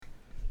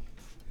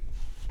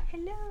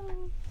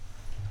Hello.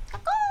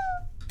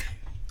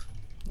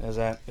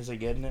 Is it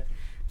getting it?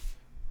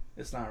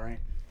 It's not, right?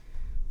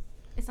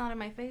 It's not in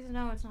my face?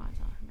 No, it's not. It's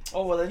not in my face.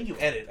 Oh, well, then you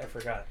edit. I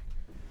forgot.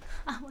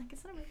 I'm like,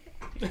 it's not in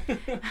my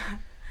face.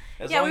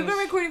 As Yeah, long we've been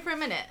as- recording for a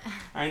minute.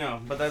 I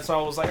know, but that's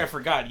all I was like, I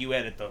forgot you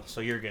edit, though,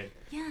 so you're good.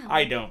 Yeah.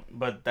 I don't,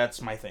 but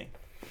that's my thing.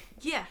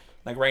 Yeah.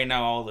 Like, right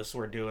now, all this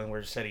we're doing,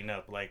 we're setting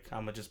up. Like,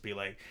 I'm gonna just be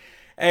like,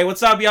 hey,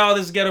 what's up, y'all?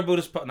 This is Ghetto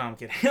Buddhist... No, I'm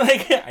kidding.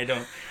 Like, I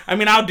don't. I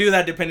mean, I'll do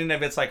that depending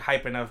if it's, like,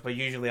 hype enough, but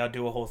usually I'll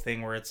do a whole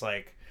thing where it's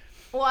like...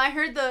 Well, I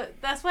heard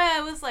that's why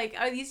I was like,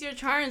 are these your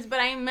charms? But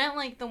I meant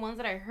like the ones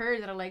that I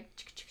heard that are like...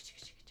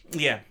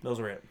 Yeah, those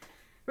were it.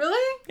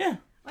 Really? Yeah.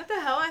 What the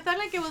hell? I thought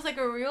like it was like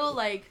a real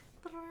like...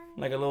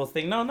 Like a little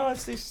thing. No,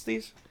 it's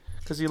these.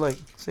 Because you like,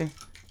 see?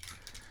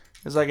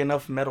 There's like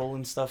enough metal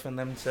and stuff in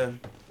them to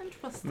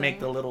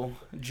make the little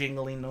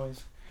jingling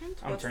noise.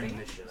 I'm turning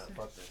this shit up.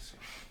 Fuck this.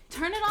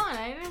 Turn it on.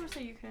 I never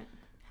said you couldn't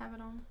have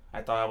it on.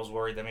 I thought I was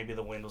worried that maybe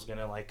the wind was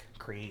gonna like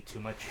create too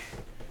much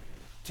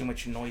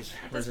noise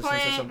this resistance or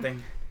point-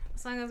 something.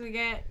 As long as we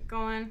get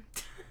going.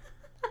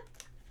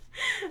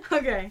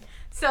 Okay.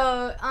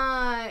 So,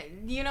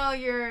 you know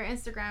your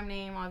Instagram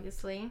name,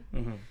 obviously.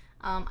 Mm-hmm.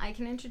 I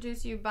can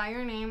introduce you by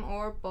your name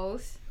or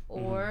both,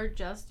 or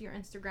just your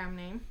Instagram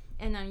name.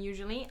 And then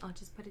usually, I'll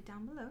just put it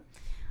down below.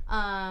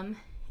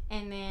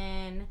 And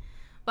then,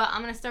 but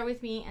I'm going to start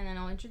with me, and then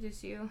I'll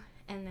introduce you.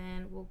 And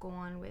then we'll go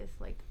on with,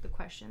 like, the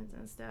questions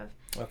and stuff.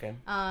 Okay.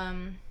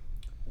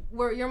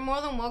 You're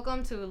more than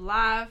welcome to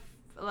laugh,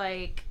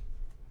 like...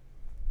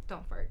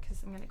 Don't fart,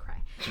 because I'm gonna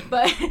cry.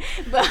 But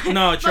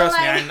No, trust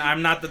me, like,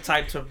 I'm not the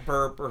type to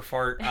burp or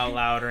fart out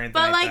loud or anything.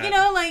 But like like that. you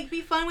know, like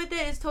be fun with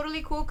it. It's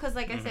totally cool because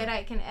like I said,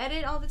 I can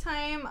edit all the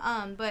time.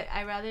 But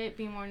I rather it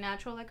be more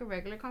natural, like a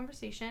regular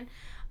conversation.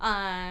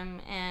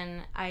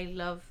 And I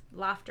love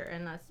laughter,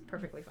 and that's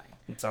perfectly fine.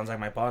 It sounds like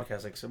my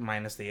podcast, except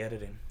minus the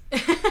editing.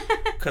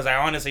 Because I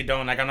honestly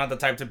don't. Like, I'm not the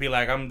type to be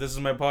like, this is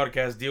my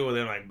podcast, deal with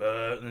it, like,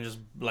 and just,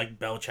 like,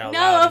 belch out loud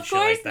No, and of shit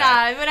course like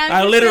that. not. But I'm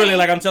I just literally, saying-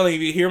 like, I'm telling you,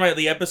 if you hear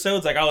the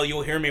episodes, like,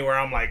 you'll hear me where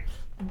I'm like,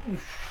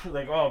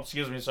 oh,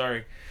 excuse me,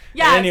 sorry.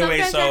 Yeah, anyway,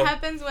 sometimes so- it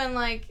happens when,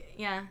 like,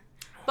 yeah.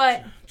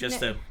 But...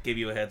 Just to give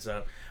you a heads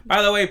up.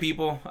 By the way,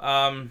 people,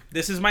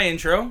 this is my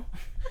intro.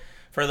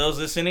 For those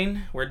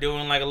listening, we're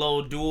doing, like, a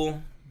little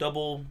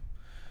double,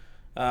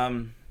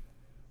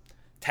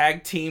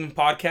 tag team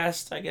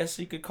podcast, I guess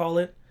you could call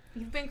it.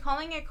 You've been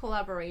calling it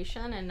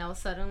collaboration, and now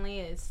suddenly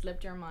it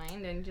slipped your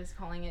mind and just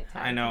calling it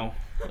tag I know.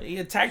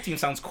 Yeah, tag team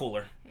sounds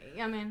cooler.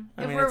 I mean,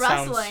 I if mean, we're it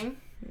sounds- wrestling...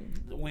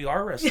 We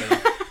are wrestling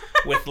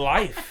with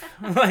life,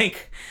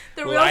 like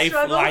The real life,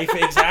 struggle.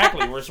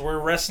 exactly. We're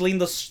wrestling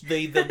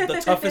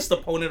the toughest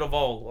opponent of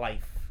all,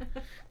 life.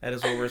 That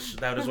is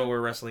what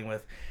we're wrestling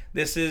with.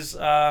 This is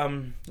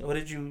what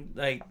did you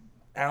like,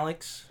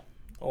 Alex,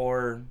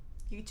 or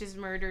You just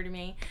murdered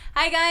me.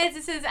 Hi guys,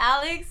 this is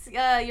Alex,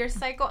 your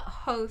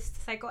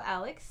host, Psycho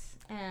Alex,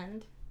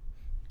 and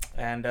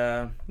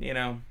you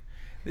know,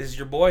 this is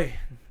your boy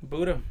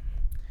Buddha.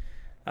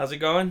 How's it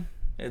going?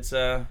 It's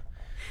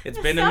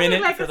been a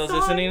minute like for a those song.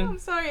 listening. I'm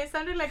sorry, it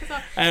sounded like a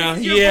song. I know,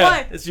 This is your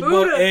yeah, boy, it's your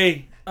boy. Buddha.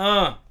 Hey,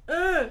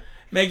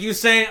 make you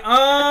say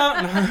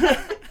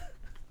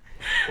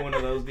One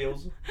of those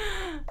deals.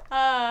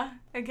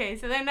 Okay,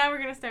 so then now we're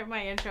gonna start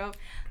my intro.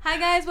 Hi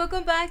guys,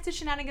 welcome back to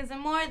Shenanigans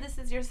and More. This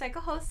is your psycho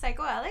host,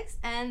 Psycho Alex,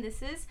 and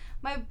this is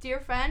my dear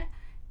friend,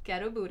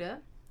 Ghetto Buddha.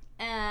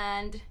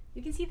 And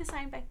you can see the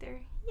sign back there.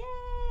 Yay!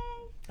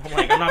 I'm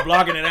like, I'm not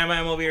blocking it.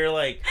 I'm over here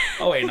like,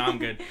 oh wait, no, I'm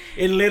good.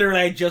 It literally,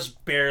 I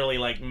just barely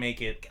like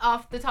make it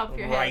Off the top of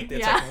your right. head.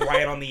 It's yeah. like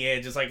right on the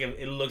edge. It's like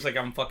it looks like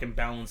I'm fucking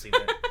balancing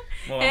it.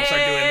 Well, I'm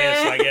start doing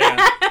this, like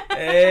yeah.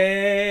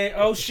 Hey,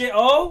 oh shit,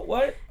 oh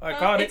what? I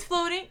caught It's it.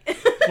 floating.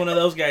 It's one of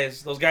those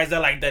guys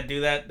that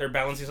do that. They're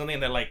balancing something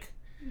and they're like,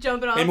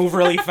 Jumping off. they move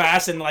really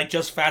fast and like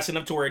just fast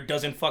enough to where it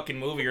doesn't fucking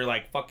move. You're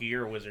like, fuck you,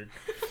 you're a wizard.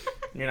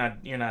 You're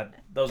not.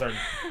 Those are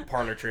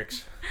parlor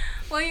tricks.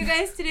 Well, you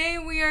guys, today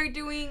we are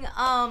doing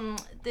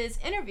this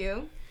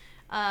interview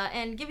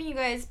and giving you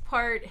guys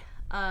part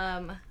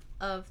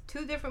of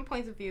two different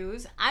points of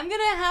views. I'm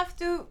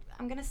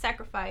gonna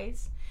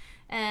sacrifice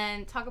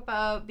and talk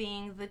about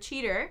being the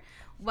cheater,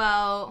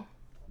 while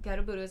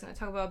Ghetto Buddha is gonna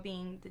talk about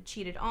being the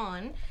cheated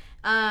on.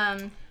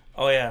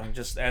 Oh yeah,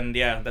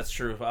 that's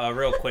true.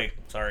 Real quick,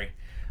 sorry.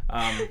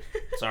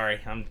 Sorry,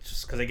 I'm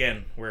just because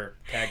again we're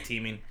tag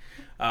teaming.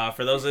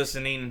 For those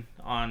listening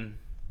on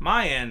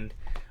my end,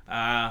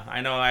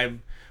 I know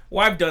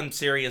I've done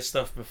serious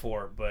stuff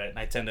before, but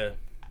I tend to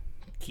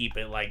keep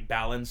it like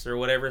balanced or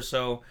whatever.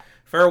 So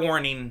fair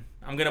warning,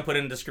 I'm gonna put it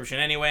in the description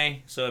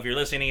anyway. So if you're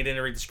listening, you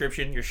didn't read the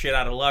description, you're shit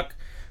out of luck.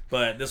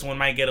 But this one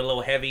might get a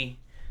little heavy,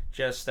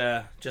 just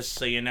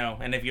so you know.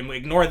 And if you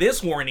ignore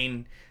this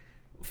warning,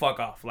 fuck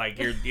off. Like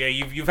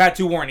you've had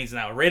 2 warnings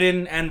now,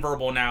 written and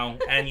verbal now,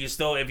 and you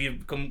still, if you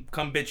come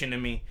bitching to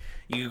me,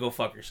 you can go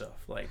fuck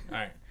yourself. Like, all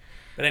right.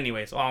 But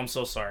anyways, I'm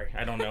so sorry.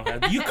 I don't know.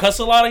 Do you cuss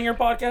a lot on your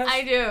podcast?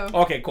 I do.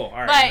 Okay, cool.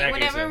 All right. But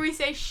whenever we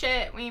say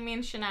shit, we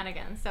mean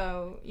shenanigans.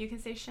 So you can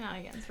say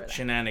shenanigans for that.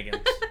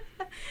 Shenanigans.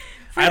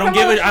 I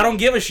don't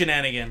give a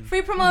shenanigan.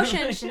 Free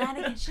promotion.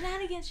 Shenanigans.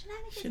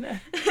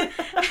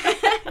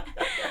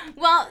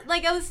 Well,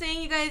 like I was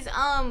saying, you guys,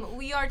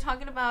 we are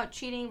talking about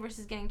cheating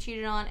versus getting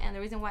cheated on, and the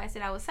reason why I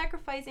said I was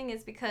sacrificing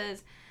is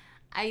because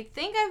I'm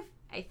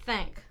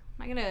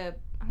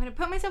gonna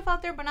put myself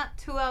out there, but not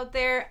too out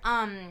there.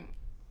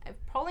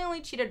 I've probably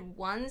only cheated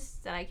once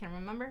that I can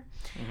remember.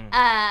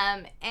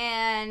 Mm-hmm.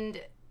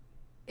 And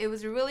it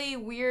was a really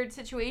weird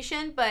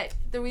situation, but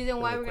the reason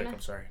why we're gonna...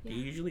 I'm sorry. Yeah. Do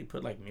you usually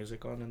put, like,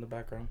 music on in the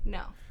background?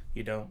 No.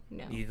 You don't?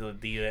 No. Do you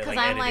because like,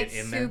 I'm, edit like, it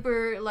in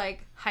super,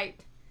 like,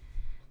 hyped.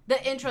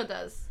 The intro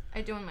does.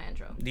 I do in my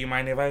intro. Do you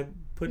mind if I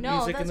put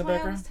music in the background? No,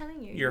 that's what I was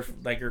telling you.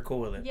 You're cool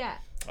with it? Yeah.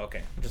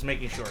 Okay. I'm just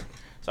making sure.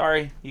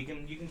 Sorry. You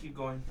can keep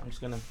going. I'm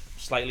just gonna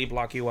slightly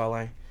block you while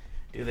I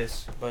do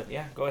this. But,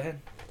 yeah, go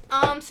ahead.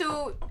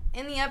 So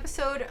in the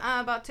episode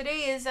about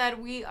today is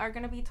that we are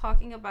going to be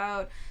talking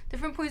about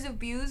different points of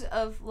views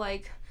of,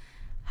 like,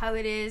 how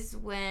it is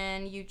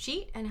when you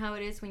cheat and how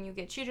it is when you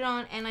get cheated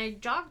on. And I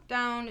jot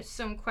down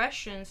some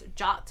questions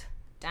that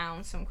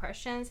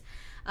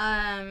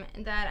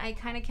I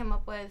kind of came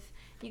up with.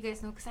 You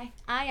guys know, because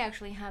I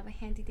actually have a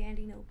handy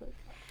dandy notebook.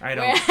 I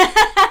don't.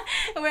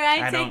 Where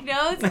I take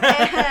notes,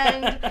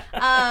 and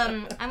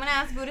I'm gonna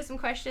ask Buddha some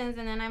questions,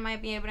 and then I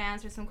might be able to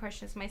answer some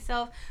questions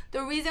myself.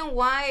 The reason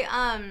why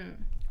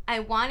I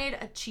wanted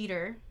a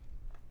cheater,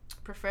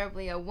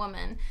 preferably a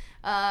woman,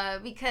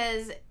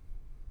 because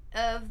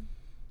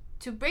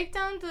to break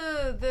down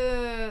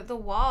the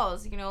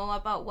walls, you know,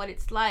 about what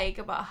it's like,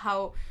 about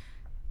how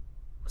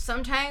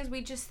sometimes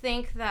we just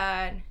think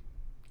that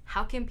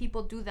how can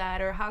people do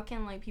that, or how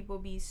can, like, people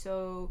be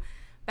so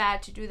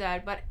bad to do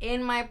that. But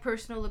in my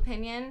personal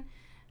opinion,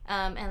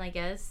 and I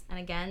guess, and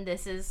again,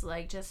 this is,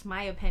 like, just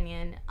my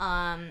opinion,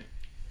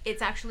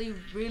 it's actually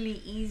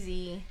really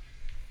easy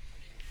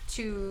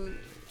to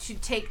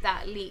take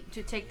that leap,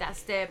 to take that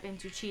step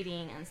into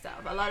cheating and stuff.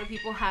 A lot of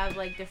people have,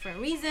 like,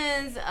 different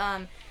reasons,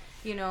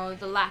 you know,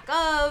 the lack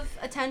of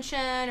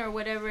attention or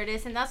whatever it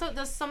is, and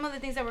that's some of the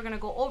things that we're gonna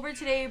go over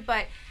today.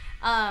 But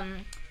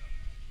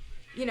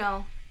you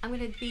know, I'm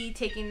going to be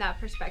taking that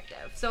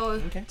perspective. So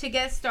to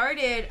get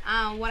started,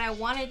 what I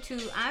wanted to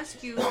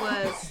ask you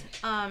was,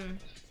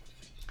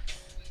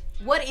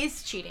 what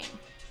is cheating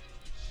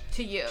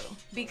to you?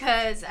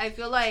 Because I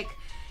feel like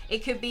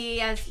it could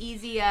be as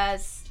easy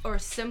as, or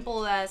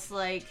simple as,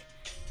 like,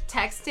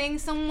 texting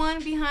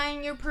someone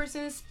behind your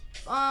person's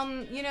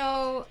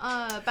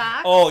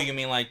back. Oh, you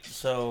mean, like,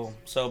 so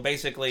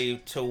basically,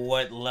 to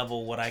what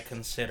level would I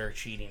consider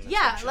cheating?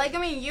 Yeah, like, I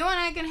mean, you and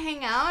I can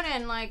hang out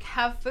and, like,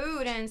 have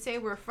food and say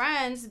we're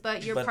friends,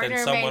 but your partner may not.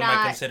 But then someone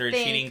might consider it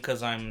cheating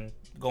because I'm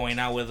going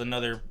out with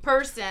another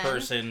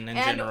person in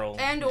general.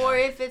 And or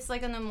if it's,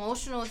 like, an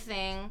emotional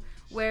thing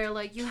where,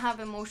 like, you have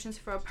emotions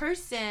for a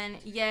person,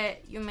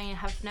 yet you may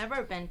have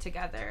never been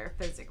together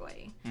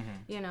physically.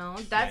 Mm-hmm. You know,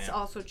 that's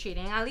also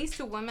cheating. At least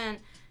to women,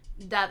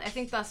 that I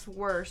think that's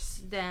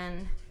worse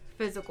than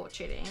physical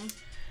cheating.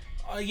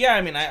 Yeah,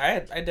 I mean,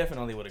 I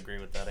definitely would agree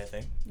with that, I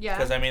think. Yeah.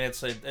 Because, I mean,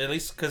 it's at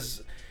least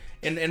because,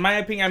 in my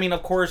opinion, I mean,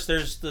 of course,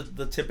 there's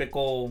the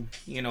typical,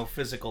 you know,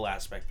 physical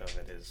aspect of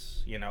it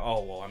is, you know,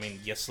 oh, well, I mean,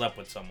 you slept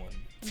with someone,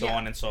 so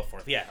on and so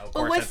forth. Yeah, of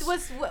course.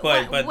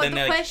 But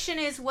the question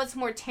is, what's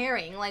more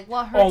tearing? Like,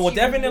 what hurts you? Oh, well,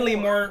 definitely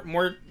more,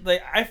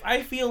 like,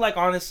 I feel like,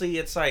 honestly,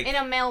 it's like... In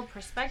a male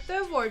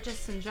perspective or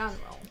just in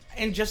general?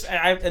 And just,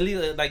 at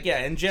least, like, yeah,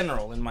 in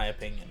general, in my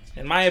opinion.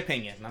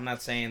 I'm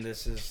not saying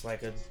this is,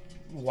 like, a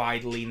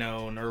widely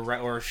known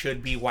or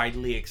should be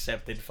widely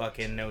accepted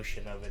fucking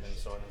notion of it and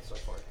so on and so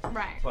forth.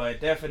 Right.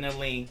 But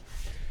definitely,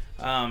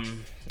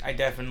 I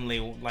definitely,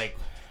 like,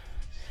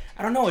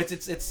 I don't know,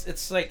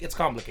 it's like, it's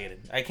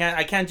complicated. I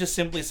can't just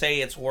simply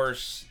say it's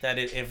worse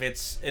if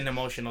it's an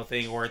emotional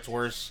thing, or it's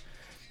worse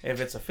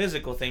if it's a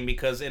physical thing,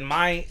 because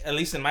at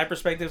least in my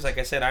perspectives, like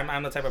I said,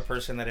 I'm the type of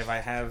person that if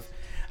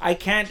I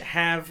can't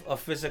have a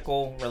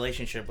physical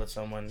relationship with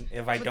someone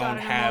if I don't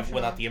have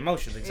without the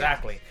emotions.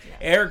 Exactly.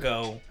 Yeah.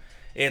 Ergo,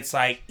 it's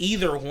like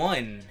either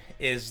one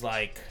is,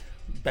 like,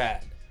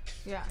 bad.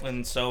 Yeah.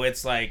 And so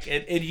it's like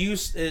it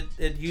used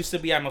to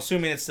be. I'm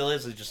assuming it still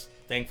is. It just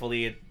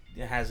thankfully it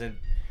hasn't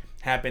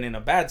happened in a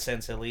bad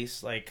sense, at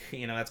least. Like,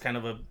 you know, that's kind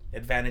of a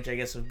advantage, I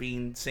guess, of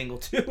being single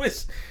too,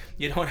 is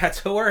you don't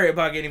have to worry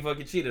about getting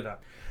fucking cheated on.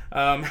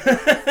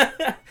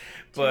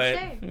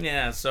 But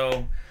yeah,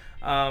 so.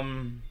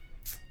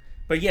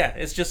 But yeah,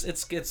 it's just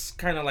it's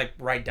kind of like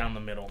right down the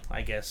middle,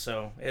 I guess.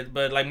 So,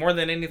 but like more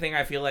than anything,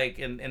 I feel like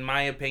in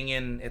my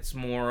opinion, it's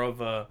more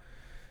of a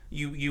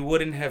you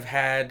wouldn't have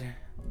had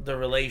the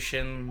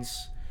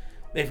relations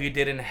if you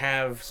didn't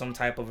have some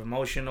type of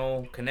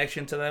emotional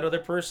connection to that other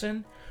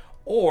person,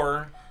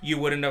 or you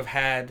wouldn't have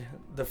had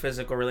the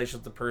physical relation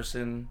with the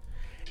person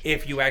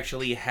if you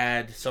actually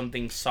had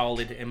something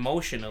solid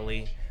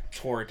emotionally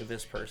toward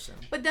this person.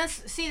 But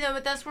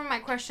that's where my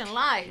question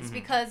lies. Mm-hmm.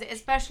 Because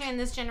especially in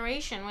this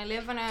generation, we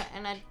live in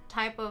a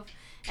type of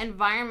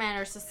environment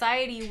or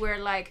society where,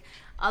 like,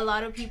 a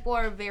lot of people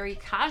are very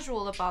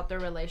casual about their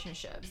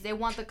relationships. They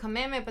want the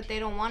commitment, but they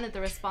don't want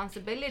the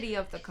responsibility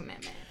of the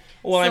commitment.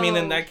 Well, I mean,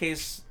 in that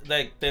case,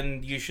 like,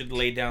 then you should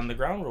lay down the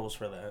ground rules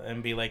for that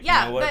and be like,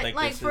 yeah, you know what, but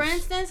like for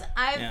instance,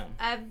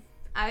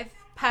 I've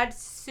had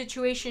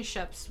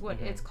situationships, what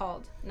Mm-hmm. it's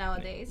called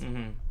nowadays,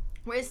 Mm-hmm.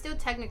 where it's still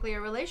technically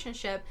a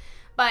relationship,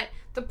 but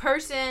the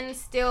person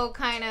still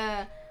kind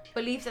of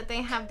believes that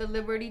they have the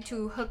liberty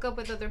to hook up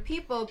with other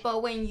people,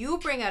 but when you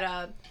bring it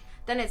up,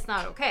 then it's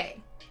not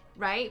okay,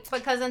 right?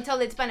 Because until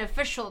it's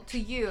beneficial to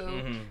you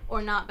Mm-hmm.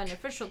 or not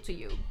beneficial to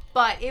you.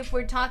 But if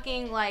we're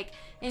talking like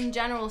in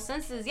general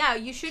senses, yeah,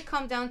 you should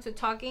come down to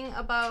talking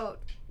about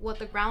what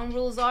the ground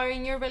rules are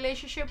in your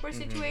relationship or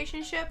Mm-hmm.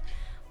 situationship.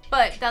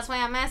 But that's why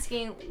I'm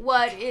asking,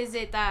 what is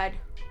it that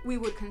we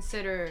would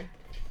consider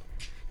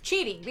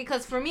cheating?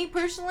 Because for me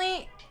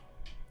personally,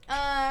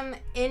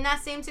 in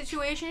that same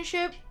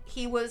situationship,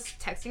 he was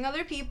texting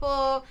other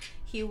people,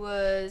 he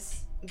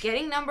was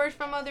getting numbers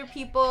from other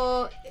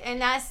people,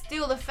 and that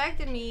still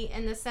affected me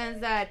in the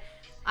sense that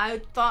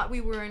I thought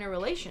we were in a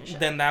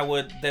relationship.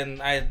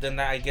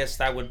 I guess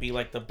that would be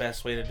like the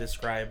best way to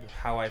describe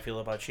how I feel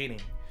about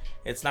cheating.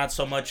 It's not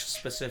so much a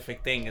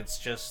specific thing. It's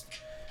just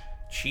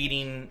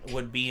cheating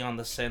would be on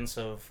the sense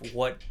of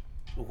what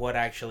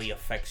actually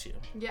affects you.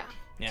 Yeah.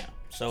 Yeah.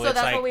 So So it's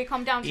that's like, what we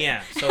come down to.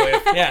 yeah.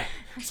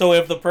 So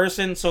if a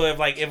person,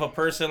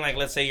 like,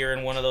 let's say you're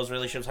in one of those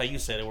relationships, how you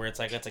said it, where it's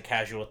like, it's a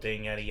casual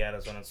thing, yada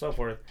yada, so on and so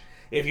forth.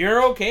 If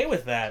you're okay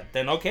with that,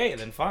 then okay,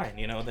 then fine.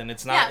 You know, then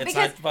it's not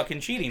fucking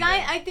cheating.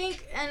 I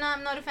think, and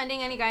I'm not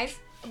offending any guys,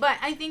 but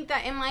I think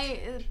that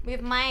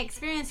with my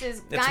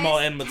experiences, guys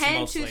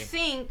tend to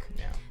think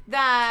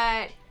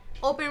that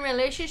open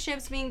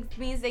relationships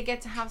means they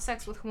get to have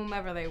sex with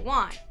whomever they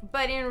want.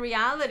 But in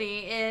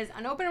reality, is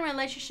an open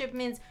relationship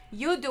means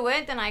you do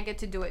it, then I get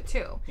to do it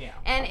too. Yeah.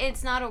 And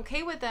it's not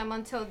okay with them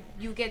until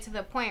you get to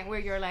the point where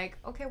you're like,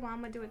 okay, well,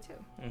 I'm gonna do it too.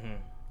 Mm-hmm.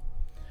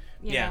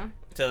 You Yeah. know?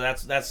 So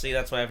that's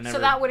why I've never. So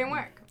that wouldn't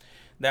work.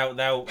 That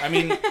I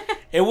mean,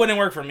 it wouldn't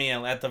work for me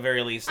at the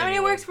very least. I mean,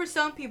 anyway. it works for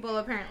some people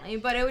apparently,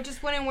 but it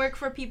just wouldn't work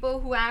for people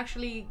who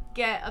actually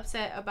get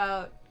upset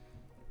about,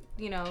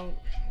 you know.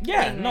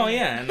 Yeah, no,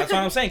 yeah, and that's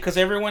what I'm saying, because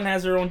everyone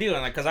has their own deal,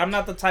 and like, because I'm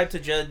not the type to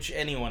judge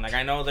anyone. Like,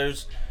 I know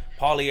there's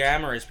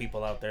polyamorous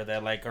people out there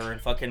that like are in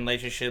fucking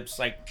relationships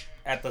like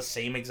at the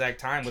same exact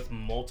time with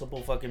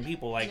multiple fucking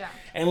people, like,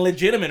 and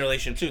legitimate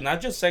relationships too, not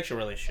just sexual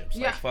relationships,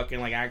 like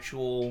fucking like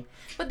actual.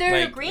 But they're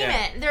in like,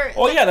 agreement. Yeah. They're.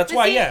 Oh yeah, that's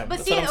why. See, Yeah, but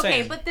that's see, what I'm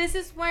saying. but this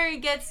is where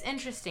it gets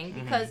interesting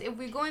because if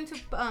we go into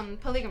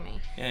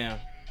polygamy. Yeah.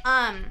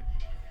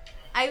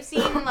 I've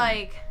seen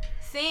like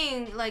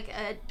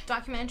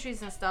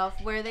documentaries and stuff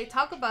where they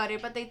talk about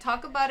it, but they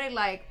talk about it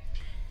like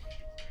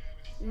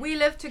we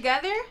live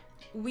together,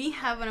 we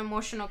have an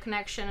emotional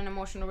connection, an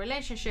emotional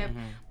relationship,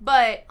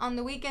 but on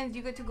the weekends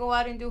you get to go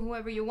out and do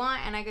whoever you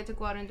want, and I get to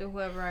go out and do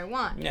whoever I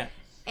want. Yeah.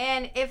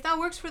 And if that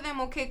works for them,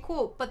 okay,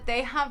 cool. But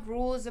they have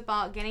rules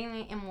about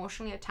getting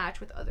emotionally attached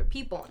with other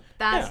people.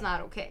 That's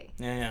not okay.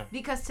 Yeah.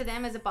 Because to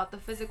them it's about the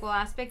physical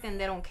aspect, and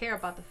they don't care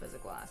about the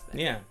physical aspect.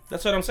 Yeah,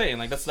 that's what I'm saying.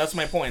 Like that's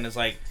my point. Is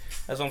like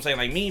that's what I'm saying.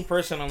 Like me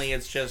personally,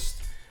 it's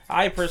just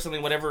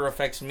whatever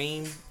affects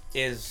me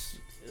is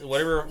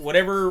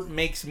whatever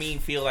makes me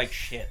feel like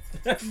shit.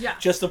 Yeah.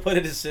 Just to put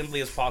it as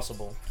simply as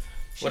possible.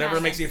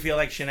 Whatever makes you feel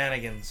like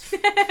shenanigans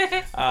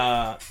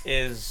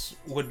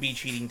would be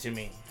cheating to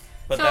me.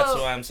 But that's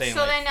what I'm saying.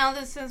 So then now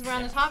since we're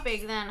on the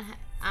topic, then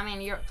I mean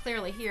you're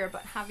clearly here,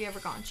 but have you ever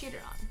gotten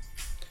cheated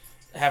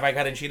on? Have I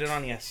gotten cheated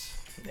on? Yes.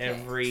 Okay.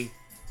 Every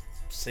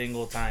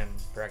single time,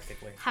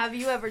 practically. Have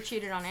you ever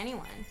cheated on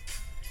anyone?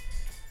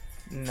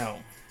 No.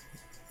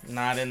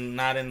 Not in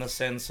the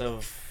sense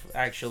of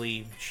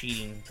actually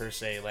cheating per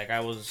se. Like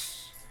I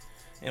was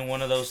in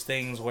one of those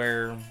things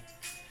where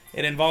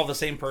it involved the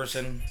same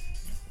person,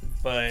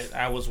 but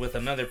I was with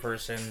another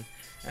person.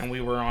 And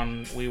we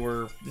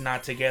were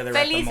not together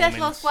at the moment. Felices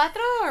los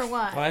cuatro or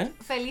what? What?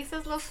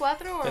 Felices los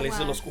cuatro or Felices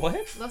what? los what?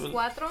 Los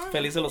cuatro?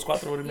 Felices los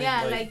cuatro, what do you mean?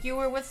 Yeah, like you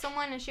were with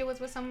someone and she was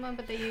with someone,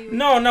 but you...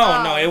 No,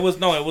 it was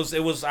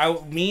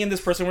me and this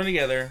person were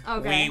together.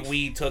 Okay.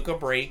 We took a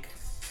break.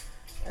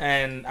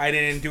 And I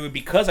didn't do it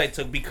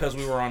because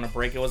we were on a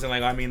break. It wasn't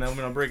like, I mean, I'm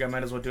on a break, I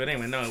might as well do it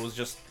anyway. No, it was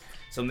just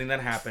something that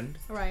happened.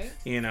 Right.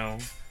 You know.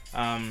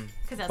 Because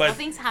that's how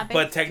things happen.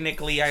 But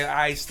technically,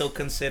 I still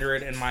consider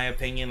it, in my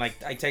opinion, like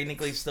I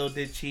technically still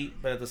did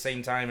cheat, but at the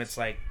same time, it's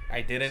like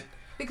I didn't.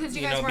 Because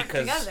you guys weren't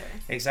together.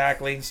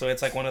 Exactly. So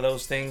it's like one of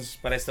those things,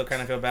 but I still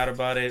kind of feel bad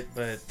about it.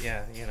 But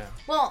yeah, you know.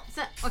 Well,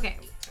 okay.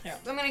 Yeah.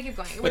 I'm gonna keep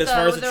going. But as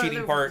far as the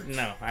cheating part,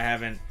 no, I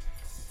haven't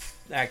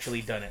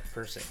actually done it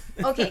per se.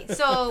 Okay,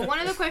 so one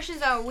of the questions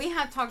that we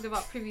had talked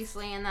about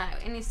previously, and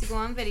that it needs to go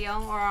on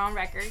video or on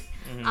record,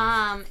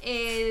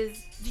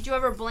 is did you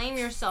ever blame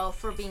yourself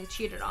for being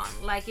cheated on?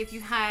 Like if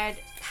you had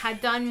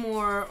done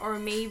more, or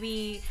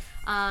maybe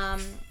had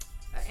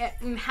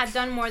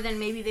done more than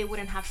maybe they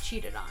wouldn't have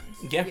cheated on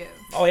you.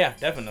 Oh yeah,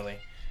 definitely.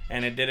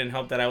 And it didn't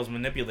help that I was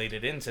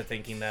manipulated into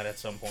thinking that at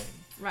some point.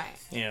 Right.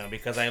 You know,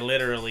 because I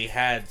literally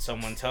had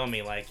someone tell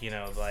me, like, you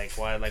know, like,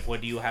 why, like,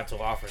 what do you have to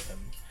offer them?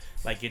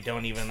 Like, you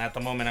don't even, at the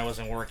moment I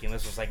wasn't working,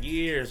 this was like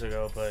years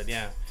ago, but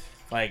yeah.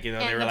 Like, you know,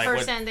 and they were the like,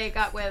 person they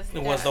got with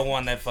was the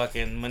one that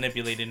fucking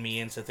manipulated me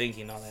into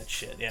thinking all that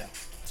shit. Yeah.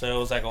 So it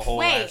was like a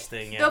whole ass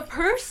thing. Yeah. The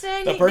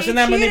person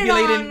that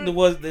manipulated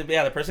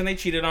the person they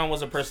cheated on was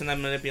the person that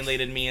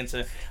manipulated me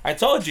into. I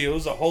told you it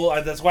was a whole.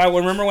 That's why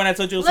remember when I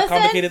told you it was a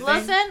complicated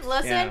thing.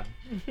 Listen. Yeah.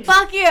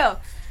 Fuck you.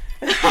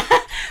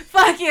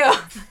 Fuck you.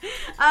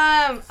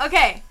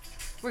 Okay,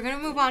 we're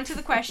gonna move on to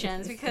the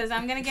questions because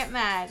I'm gonna get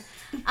mad.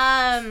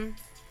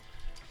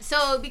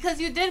 So because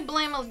you did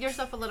blame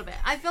yourself a little bit,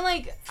 I feel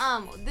like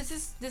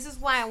this is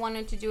why I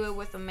wanted to do it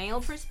with a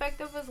male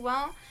perspective as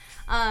well.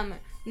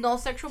 No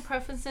sexual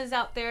preferences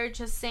out there,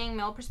 just saying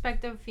male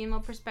perspective, female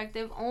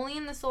perspective, only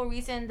in the sole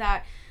reason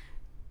that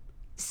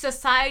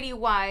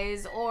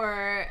society-wise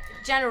or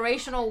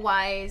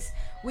generational-wise,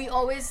 we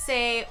always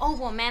say, oh,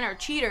 well, men are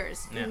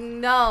cheaters. Yeah.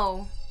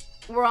 No,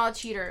 we're all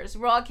cheaters.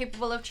 We're all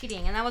capable of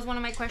cheating. And that was one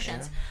of my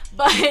questions.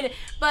 Yeah.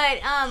 But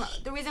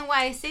the reason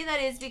why I say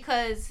that is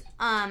because,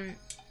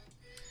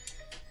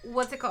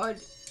 what's it called?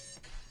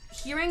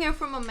 Hearing it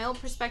from a male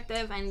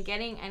perspective and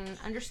getting and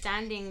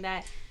understanding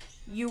that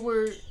you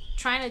were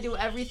trying to do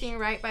everything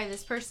right by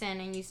this person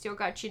and you still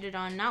got cheated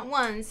on not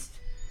once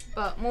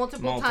but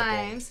multiple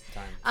times.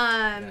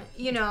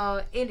 You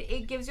know,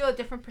 it gives you a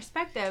different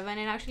perspective, and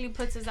it actually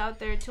puts us out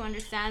there to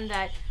understand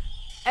that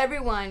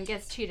everyone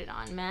gets cheated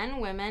on, men,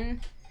 women,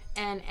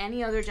 and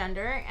any other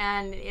gender,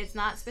 and it's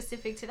not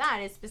specific to that.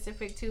 It's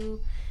specific to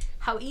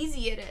how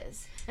easy it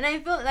is. And I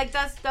feel like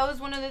that was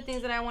one of the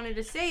things that I wanted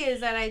to say,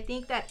 is that I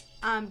think that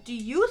do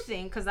you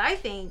think, because I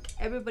think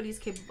everybody's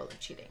capable of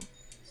cheating.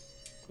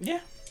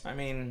 Yeah. I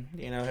mean,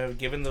 you know,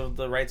 given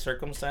the right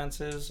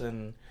circumstances,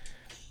 and,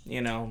 you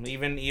know,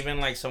 even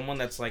like someone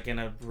that's like in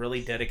a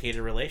really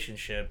dedicated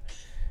relationship,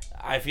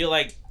 I feel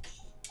like,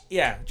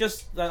 yeah,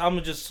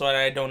 I'm just so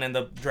I don't end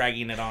up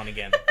dragging it on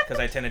again, because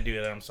I tend to do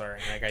that. I'm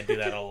sorry, like I do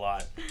that a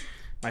lot.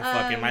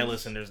 My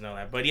listeners know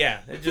that. But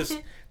yeah, it just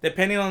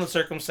depending on the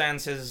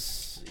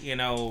circumstances, you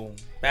know,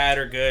 bad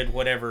or good,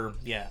 whatever.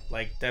 Yeah,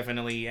 like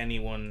definitely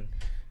anyone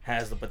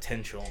has the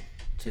potential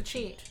to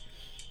cheat.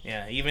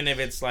 Yeah, even if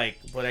it's like,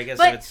 but I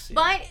guess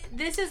But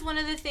this is one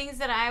of the things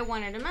that I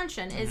wanted to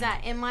mention, is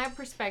that in my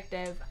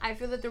perspective, I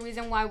feel that the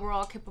reason why we're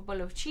all capable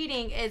of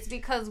cheating is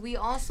because we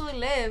also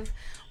live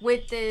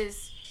with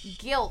this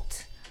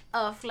guilt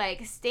of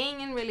like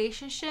staying in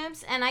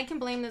relationships, and I can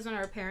blame this on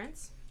our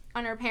parents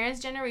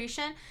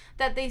generation,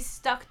 that they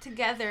stuck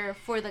together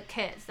for the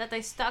kids, that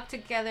they stuck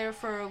together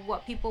for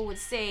what people would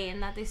say,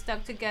 and that they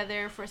stuck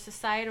together for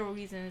societal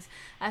reasons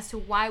as to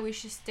why we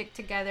should stick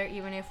together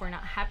even if we're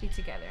not happy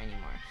together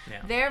anymore.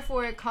 Yeah.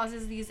 Therefore, it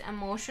causes these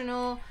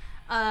emotional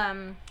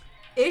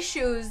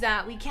issues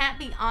that we can't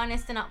be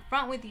honest and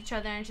upfront with each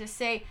other and just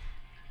say,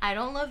 I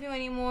don't love you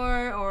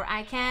anymore, or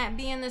I can't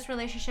be in this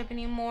relationship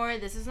anymore,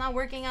 this is not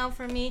working out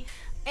for me,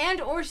 and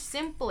or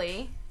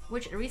simply,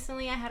 which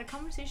recently I had a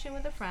conversation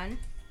with a friend,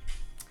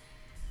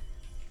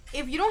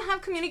 if you don't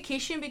have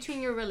communication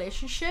between your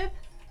relationship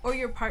or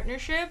your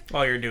partnership,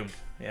 oh, you're doomed.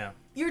 Yeah.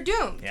 You're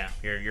doomed. Yeah,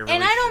 your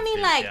and I don't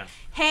mean like,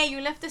 hey, you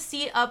left the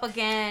seat up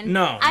again.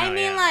 No, I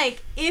mean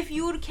like, if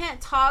you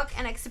can't talk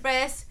and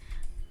express,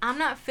 I'm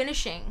not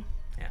finishing.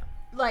 Yeah.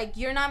 Like,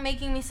 you're not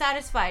making me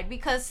satisfied,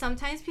 because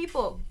sometimes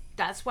people,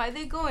 that's why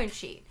they go and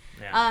cheat.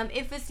 Yeah.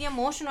 If it's the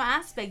emotional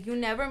aspect, you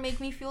never make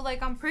me feel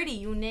like I'm pretty.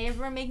 You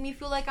never make me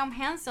feel like I'm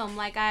handsome.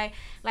 Like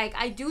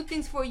I do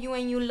things for you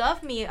and you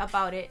love me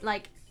about it.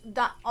 Like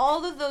that,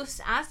 all of those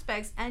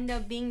aspects end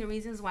up being the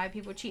reasons why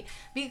people cheat.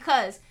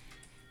 Because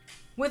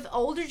with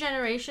older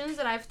generations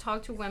that I've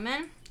talked to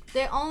women,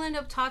 they all end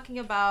up talking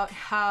about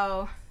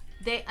how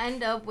they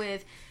end up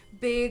with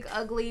big,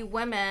 ugly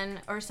women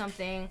or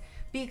something,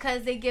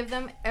 because they give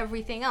them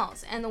everything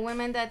else. And the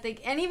women that they,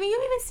 and even you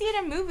even see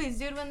it in movies,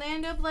 dude, when they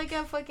end up like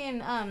at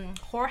fucking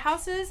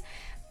whorehouses,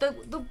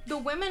 the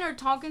women are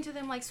talking to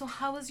them like, so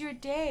how was your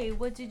day?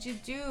 What did you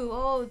do?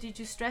 Oh, did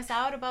you stress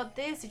out about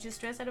this? Did you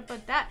stress out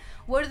about that?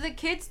 What are the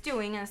kids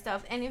doing and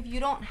stuff? And if you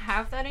don't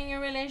have that in your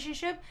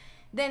relationship,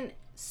 then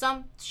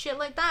some shit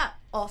like that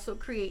also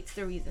creates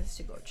the reasons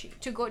to go cheat,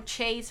 to go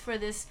chase for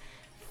this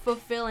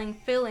fulfilling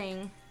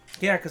feeling.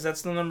 Yeah, because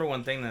that's the number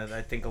one thing that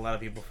I think a lot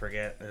of people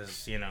forget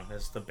is, you know,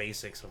 is the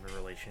basics of a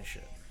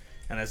relationship.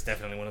 And that's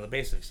definitely one of the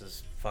basics,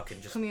 is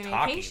fucking just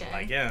talking.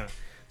 Like, yeah.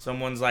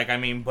 Someone's like, I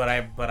mean, but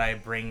I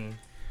bring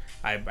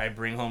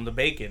home the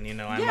bacon, you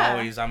know.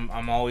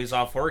 I'm always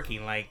off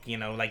working, like, you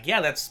know, like,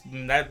 yeah,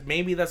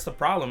 maybe that's the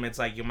problem. It's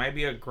like, you might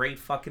be a great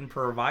fucking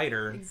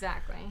provider.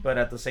 Exactly. But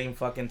at the same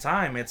fucking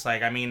time, it's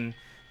like, I mean,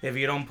 if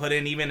you don't put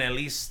in even at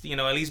least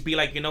be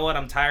like, you know what,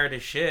 I'm tired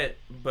of shit,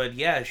 but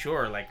yeah,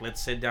 sure, like,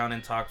 let's sit down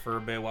and talk for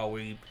a bit while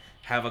we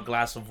have a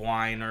glass of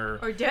wine or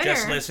dinner.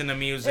 Just listen to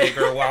music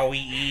or while we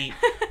eat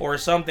or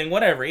something,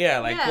 whatever. Yeah,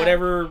 like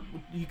whatever,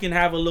 you can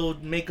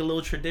make a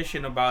little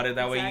tradition about it.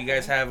 That way you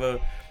guys have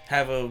a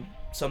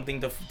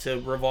something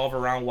to revolve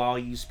around while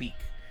you speak.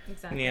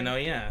 Exactly. You know,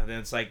 yeah. Then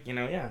it's like, you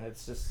know, yeah,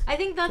 it's just, I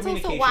think that's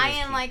also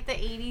why in like the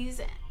 80s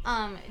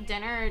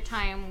dinner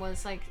time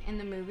was like in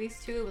the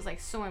movies too. It was like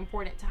so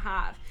important to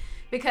have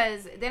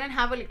because they didn't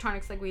have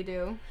electronics like we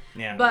do.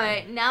 Yeah.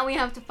 But now we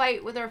have to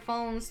fight with our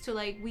phones to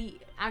like we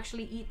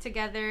actually eat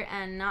together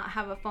and not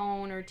have a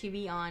phone or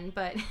TV on.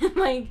 But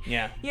like,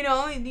 yeah, you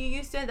know, you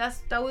used to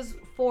that was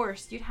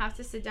forced. You'd have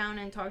to sit down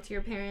and talk to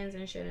your parents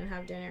and shit and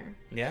have dinner.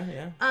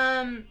 Yeah,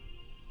 yeah.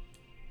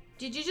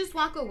 Did you just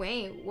walk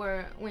away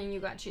when you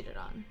got cheated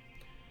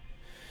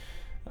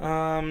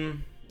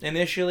on?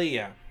 Initially,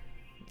 yeah.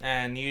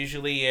 And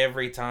usually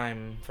every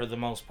time, for the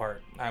most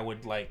part, I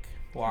would, like,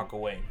 walk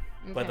away.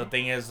 Okay. But the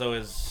thing is, though,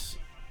 is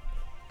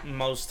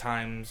most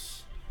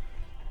times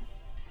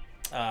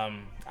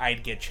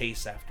I'd get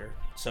chased after,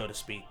 so to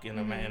speak, in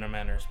a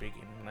manner of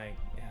speaking. Like,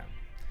 yeah.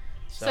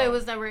 So it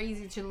was never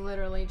easy to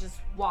literally just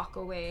walk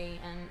away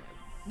and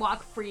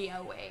walk free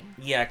away.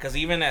 Yeah, because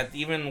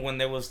even when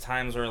there was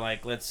times where,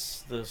 like, the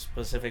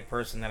specific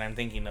person that I'm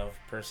thinking of,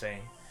 per se,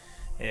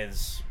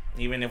 is...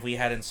 Even if we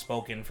hadn't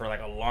spoken for,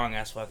 like, a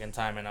long-ass fucking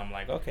time, and I'm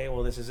like, okay,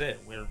 well, this is it.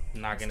 We're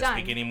not going to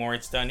speak anymore.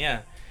 It's done,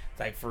 yeah.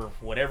 Like, for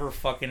whatever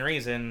fucking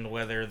reason,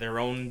 whether their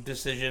own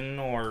decision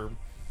or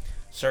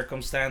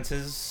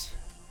circumstances,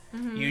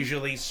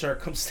 usually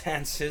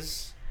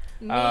circumstances,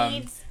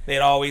 they'd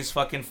always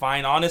fucking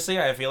find. Honestly,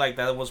 I feel like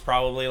that was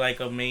probably, like,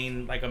 a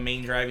main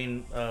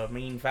driving,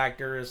 main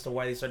factor as to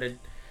why they started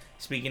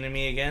speaking to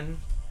me again.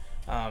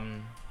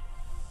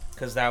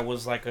 Because that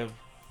was, like, a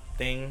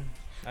thing.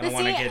 I don't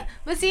want to get.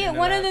 But see,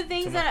 one of the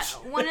things that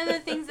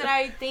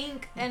I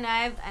think and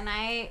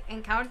I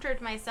encountered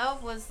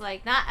myself was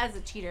like not as a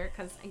cheater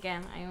because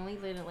again I only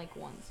did it like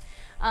once,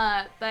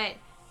 but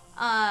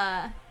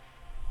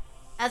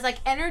as like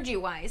energy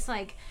wise,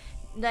 like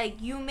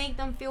you make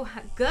them feel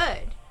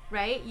good,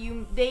 right?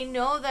 They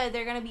know that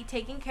they're gonna be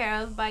taken care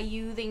of by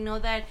you. They know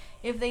that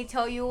if they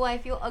tell you, oh, I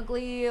feel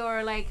ugly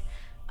or like.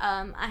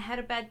 I had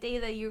a bad day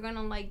that you're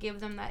gonna like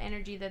give them that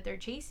energy that they're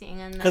chasing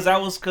and that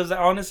was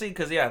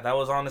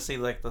honestly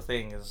like the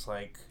thing is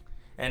like,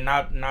 and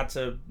not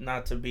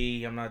to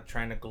be, I'm not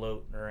trying to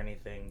gloat or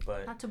anything,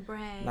 but not to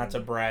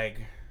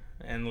brag,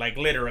 and like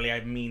literally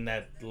I mean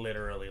that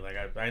literally,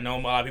 like I know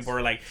a lot of people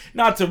are like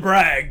not to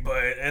brag,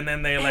 but and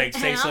then they like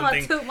say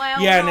something,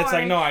 and it's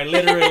like no, I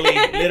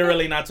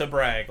literally not to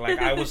brag, like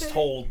I was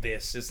told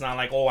this. It's not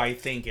like oh I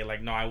think it,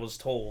 like no, I was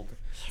told.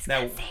 He's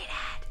gonna say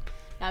that.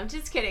 No, I'm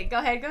just kidding. Go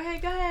ahead.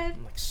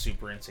 I'm like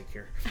super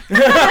insecure.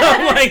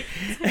 Like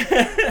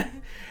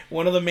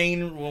one of the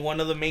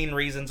main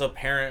reasons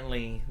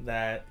apparently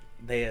that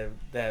they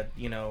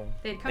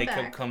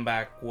could come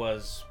back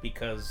was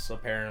because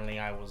apparently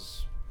I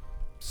was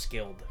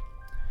skilled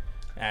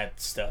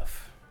at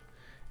stuff.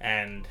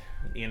 And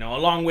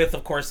along with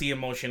of course the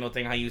emotional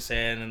thing how you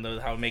said and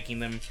how making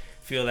them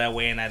feel that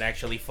way and I'd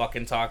actually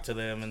fucking talk to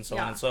them and so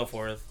on and so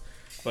forth.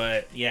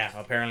 But yeah,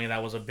 apparently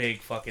that was a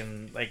big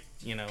fucking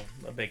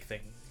a big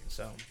thing.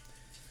 So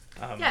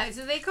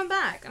so they come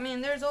back. I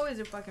mean, there's always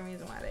a fucking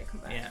reason why they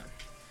come back. Yeah.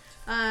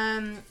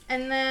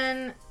 And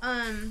then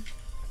I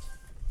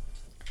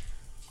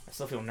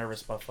still feel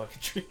nervous about fucking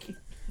drinking.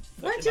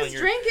 What? Just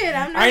drink it.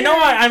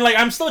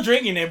 I'm still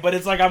drinking it, but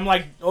it's like I'm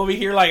like over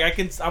here like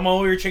I'm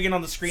over here checking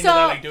on the screen as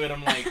I like do it.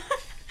 I'm like.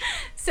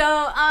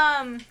 So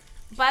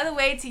by the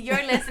way, to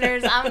your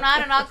listeners, I'm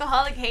not an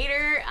alcoholic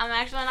hater. I'm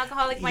actually an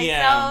alcoholic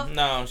myself. Yeah,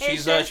 no,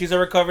 she's a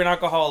recovering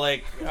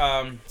alcoholic.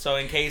 So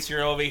in case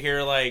you're over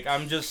here, like,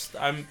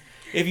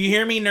 if you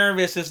hear me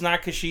nervous, it's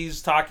not because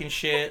she's talking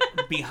shit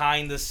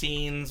behind the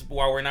scenes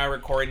while we're not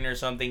recording or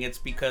something. It's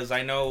because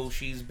I know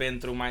she's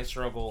been through my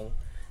struggle,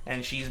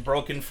 and she's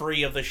broken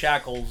free of the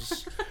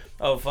shackles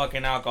of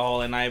fucking alcohol,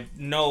 and I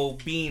know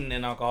being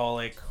an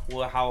alcoholic,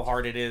 how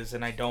hard it is,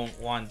 and I don't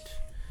want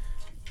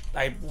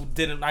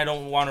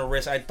to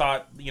risk. I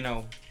thought,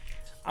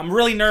 I'm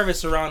really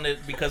nervous around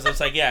it because it's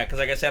like, because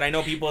like I said, I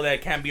know people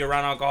that can't be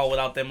around alcohol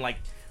without them like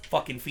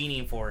fucking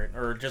fiending for it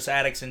or just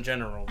addicts in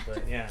general.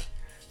 But yeah,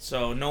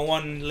 so no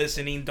one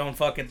listening, don't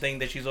fucking think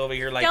that she's over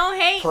here like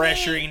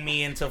pressuring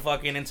me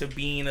into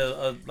being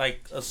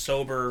a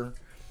sober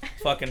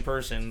fucking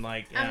person.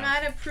 Like I'm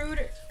not a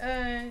prude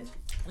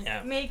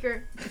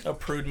maker. A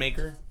prude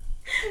maker.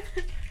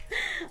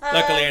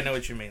 Luckily, I know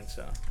what you mean.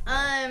 So,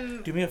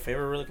 do me a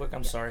favor, really quick.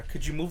 I'm sorry.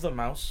 Could you move the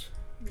mouse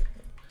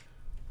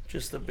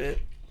just a bit?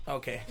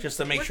 Okay, just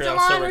to make sure I'm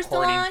still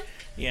recording.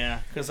 Yeah,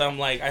 because I'm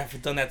like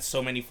I've done that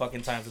so many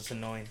fucking times. It's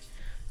annoying.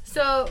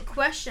 So,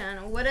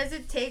 question: what does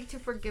it take to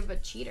forgive a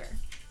cheater?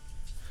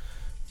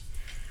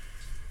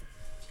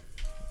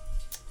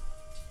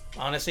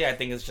 Honestly, I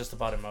think it's just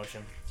about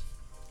emotion.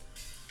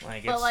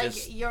 But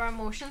just your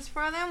emotions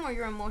for them, or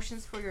your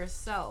emotions for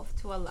yourself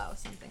to allow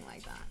something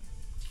like that.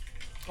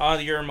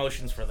 Your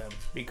emotions for them,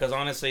 because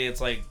honestly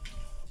it's like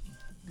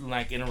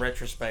in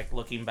retrospect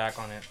looking back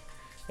on it,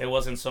 it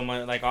wasn't so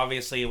much like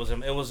obviously it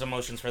was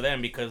emotions for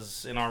them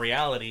because in our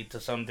reality to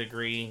some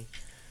degree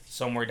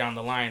somewhere down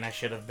the line I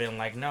should have been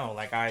like no,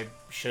 like I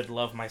should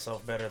love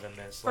myself better than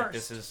this. First. Like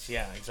this is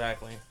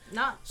exactly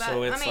not better.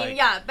 So it's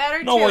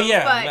better no, too, well,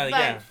 yeah,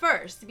 but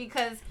first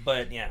because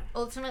but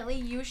ultimately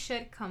you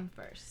should come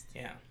first.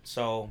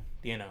 So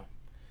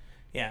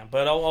Yeah,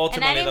 but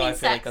ultimately though, I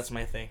feel like that's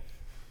my thing.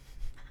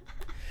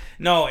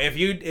 No, if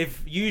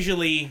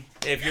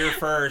you're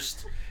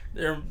first,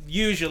 they're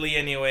usually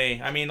anyway.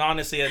 I mean,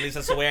 honestly, at least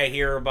that's the way I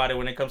hear about it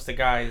when it comes to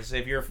guys.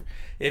 If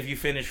you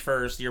finish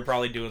first, you're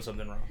probably doing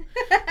something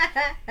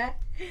wrong.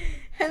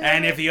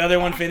 And if the other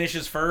one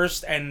finishes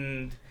first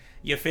and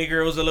you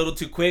figure it was a little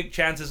too quick,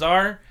 chances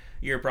are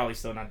you're probably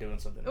still not doing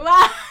something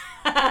wrong.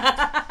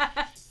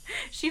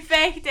 She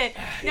faked it.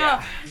 No,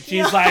 yeah.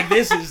 She's like,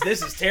 this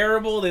is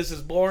terrible. This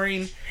is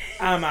boring.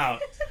 I'm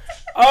out.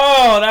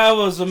 Oh, that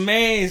was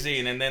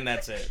amazing. And then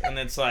that's it. And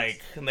it's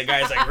like, and the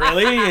guy's like,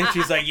 really? And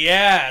she's like,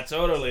 yeah,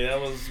 totally.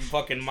 That was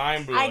fucking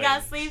mind blowing. I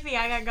got sleepy.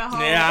 I gotta go home.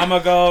 Yeah, I'm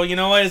gonna go. You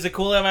know what? Is it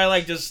cool if I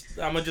I'm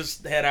gonna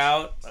just head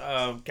out?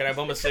 Can I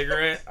bum a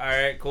cigarette? All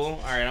right, cool.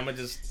 All right, I'm gonna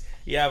just,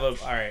 all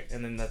right.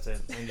 And then that's it.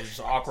 And you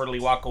just awkwardly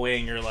walk away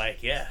and you're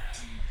like, yeah.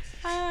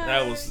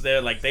 That was,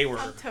 they were.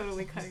 I'm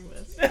totally cutting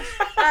this.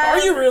 Are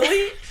you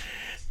really?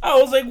 I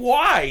was like,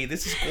 why?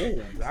 This is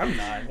gold. I'm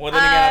not. Well,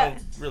 then again, I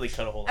don't really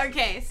cut a whole lot.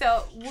 Okay,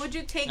 so would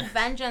you take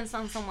vengeance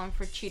on someone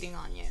for cheating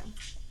on you?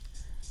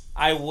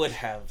 I would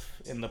have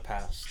in the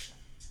past.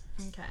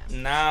 Okay.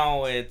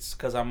 Now it's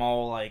because I'm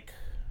all like,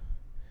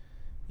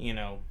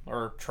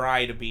 or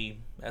try to be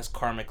as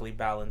karmically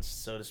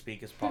balanced, so to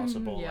speak, as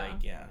possible.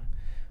 Yeah.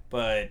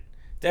 But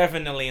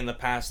definitely in the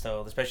past,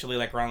 though, especially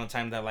like around the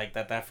time that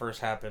that first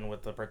happened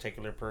with the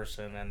particular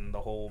person and the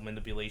whole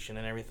manipulation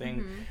and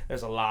everything,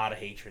 there's a lot of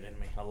hatred in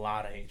me. A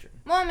lot of hatred.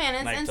 Well,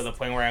 man, it's to the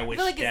point where I wish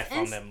death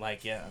on them.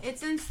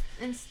 It's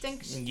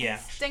instinct. Yeah.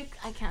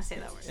 I can't say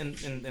that word.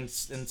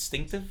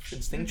 Instinctual.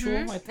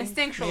 I think.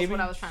 Instinctual is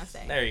what I was trying to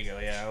say. There you go.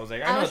 Yeah, I was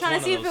like, I was trying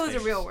to see if it was a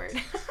real word.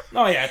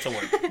 Oh yeah, it's a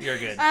word. You're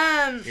good.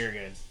 You're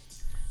good.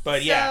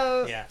 But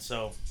yeah.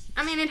 So.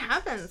 I mean, it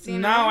happens. You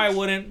know? Now I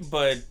wouldn't,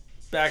 but.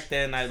 Back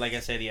then, like I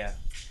said, yeah,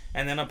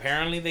 and then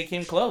apparently they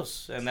came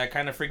close, and that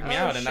kind of freaked me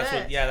out, and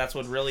that's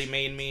what really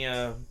made me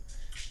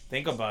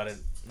think about it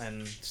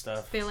and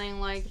stuff. Feeling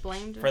like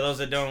blamed. For those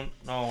that don't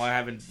know, I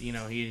haven't,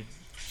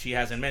 she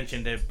hasn't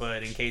mentioned it,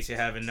 but in case you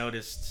haven't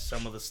noticed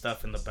some of the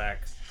stuff in the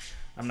back,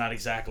 I'm not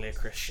exactly a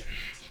Christian,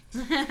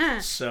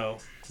 so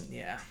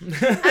yeah.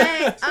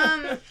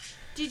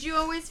 Did you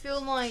always feel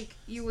like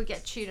you would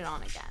get cheated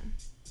on again,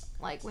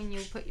 like when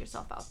you put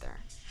yourself out there?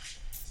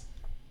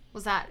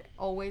 Was that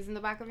always in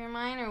the back of your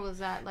mind, or was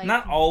that like...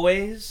 Not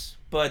always,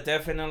 but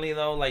definitely,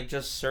 though, like,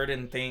 just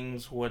certain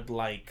things would,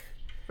 like...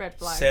 Red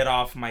flag. Set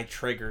off my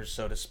triggers,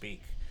 so to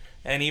speak.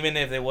 And even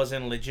if it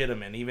wasn't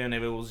legitimate, even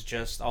if it was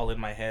just all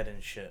in my head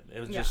and shit. It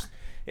was just...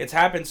 It's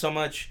happened so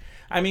much.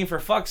 I mean, for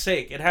fuck's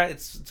sake,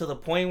 it's to the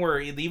point where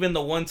even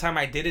the one time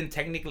I didn't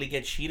technically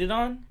get cheated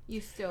on...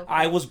 You still...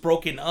 I was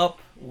broken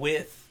up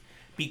with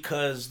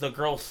because the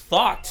girl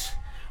thought...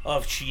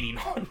 of cheating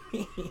on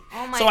me.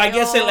 Oh my so I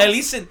guess at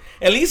least in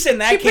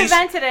that case, she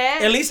prevented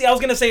it. At least I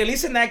was gonna say, at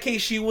least in that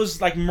case, she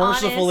was like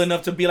merciful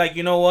enough to be like,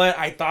 you know what?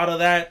 I thought of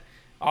that.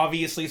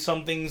 Obviously,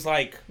 something's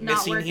like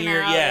not missing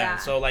here. Out, yeah.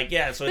 So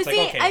so it's but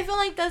like okay. I feel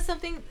like that's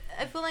something.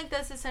 I feel like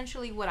that's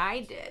essentially what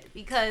I did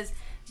because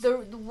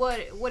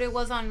what it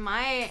was on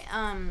my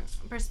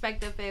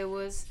perspective, it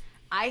was.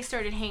 I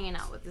started hanging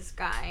out with this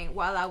guy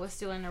while I was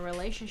still in a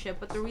relationship.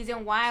 But the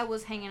reason why I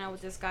was hanging out with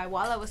this guy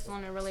while I was still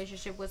in a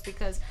relationship was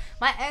because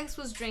my ex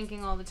was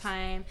drinking all the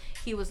time.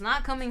 He was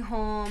not coming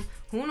home.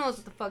 Who knows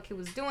what the fuck he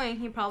was doing.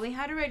 He probably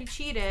had already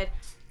cheated.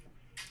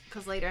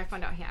 Because later I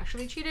found out he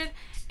actually cheated.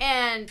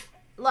 And,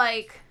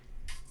 like,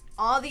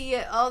 all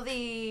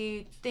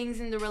the things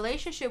in the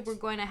relationship were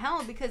going to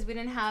hell because we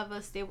didn't have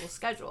a stable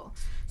schedule.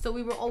 So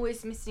we were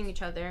always missing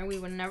each other, and we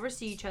would never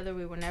see each other.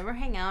 We would never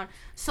hang out.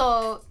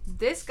 So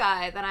this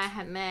guy that I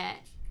had met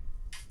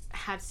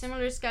had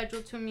similar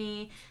schedule to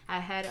me. I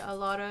had a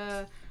lot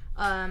of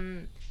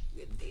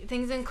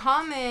things in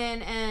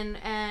common, and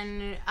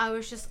I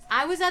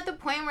was at the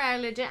point where I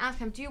legit asked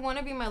him, "Do you want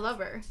to be my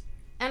lover?"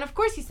 And of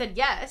course he said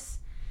yes.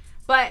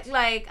 But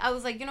like I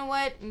was like, you know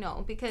what?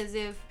 No, because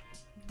if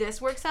this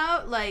works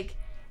out, like,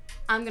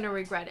 I'm gonna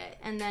regret it,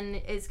 and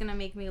then it's gonna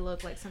make me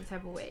look like some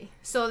type of way.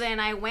 So then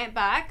I went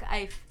back,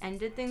 I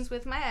ended things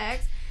with my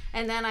ex,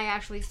 and then I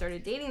actually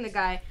started dating the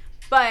guy.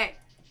 But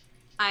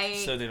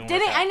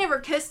I never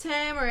kissed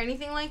him or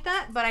anything like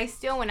that, but I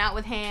still went out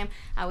with him.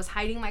 I was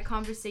hiding my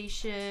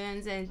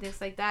conversations and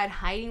things like that,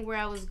 hiding where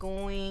I was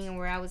going and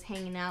where I was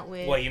hanging out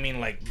with. What, you mean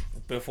like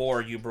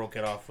before you broke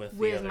it off with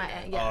the other my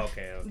guy? Yeah. Oh,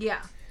 okay.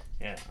 Yeah.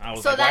 Yeah, I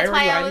was so like, that's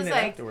why why are I you was hiding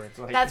like, it afterwards?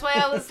 Like, that's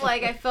why I was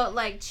like, I felt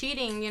like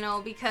cheating,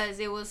 because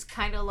it was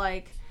kind of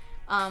like,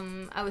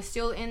 I was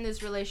still in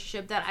this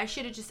relationship that I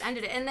should have just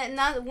ended it. And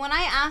then when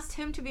I asked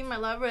him to be my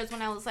lover is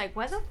when I was like,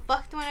 why the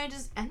fuck don't I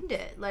just end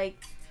it? Like,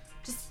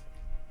 just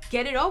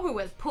get it over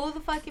with. Pull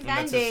the fucking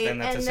Band-Aid.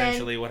 And that's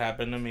essentially what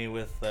happened to me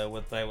with that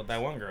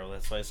one girl.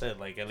 That's why I said,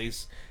 like,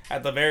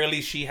 at the very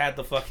least, she had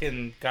the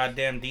fucking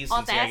goddamn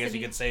decency, I guess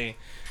you could say.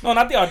 No,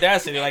 not the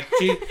audacity. Like,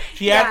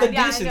 she had the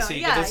decency.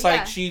 Because it's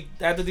like, she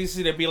had the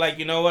decency to be like,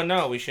 you know what?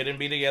 No, we shouldn't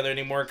be together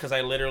anymore because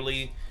I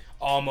literally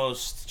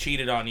almost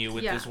cheated on you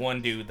with this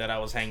one dude that I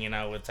was hanging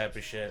out with type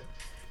of shit.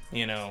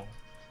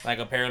 Like,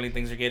 apparently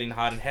things are getting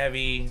hot and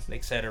heavy,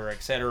 etc.,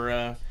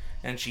 etc.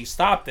 And she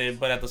stopped it,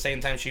 but at the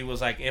same time, she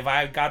was like, if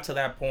I got to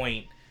that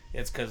point,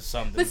 it's because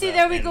something. But see,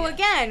 there we go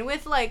again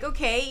with like,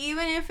 okay,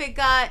 even if it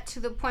got to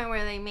the point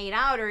where they made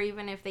out, or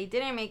even if they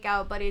didn't make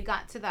out, but it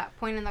got to that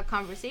point in the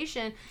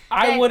conversation,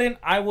 I wouldn't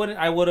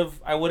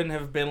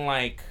have been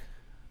like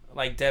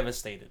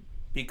devastated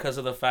because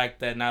of the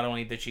fact that not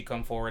only did she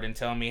come forward and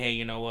tell me, hey,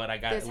 you know what,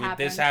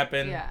 this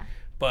happened, yeah.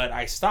 but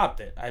I stopped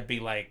it. I'd be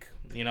like,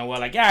 you know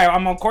what, like, yeah,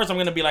 of course I'm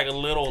gonna be like a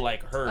little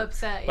like hurt,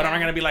 upset, but I'm not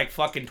gonna be like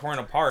fucking torn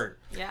apart.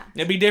 Yeah,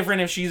 it'd be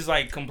different if she's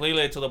like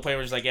completely to the point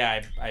where she's like,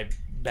 yeah, I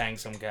bang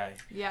some guy.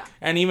 Yeah.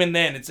 And even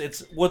then,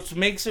 it's what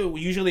makes it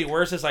usually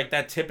worse is like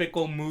that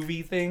typical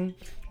movie thing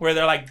where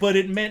they're like, but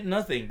it meant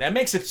nothing. That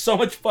makes it so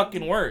much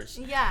fucking worse.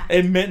 Yeah.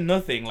 It meant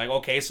nothing. Like,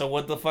 okay, so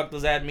what the fuck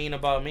does that mean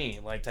about me?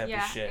 Like, type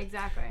of shit. Yeah,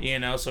 exactly. You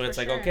know, so it's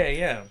For like, sure. okay,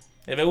 yeah.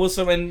 If it was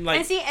something like...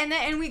 And see,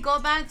 and we go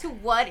back to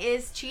what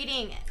is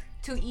cheating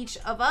to each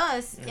of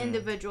us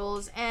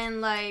individuals,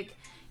 and like...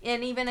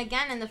 And even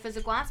again in the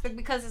physical aspect,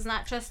 because it's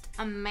not just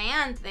a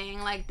man thing,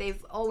 like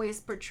they've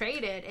always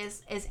portrayed it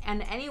is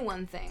an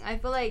anyone thing. I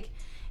feel like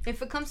if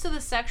it comes to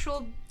the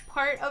sexual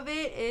part of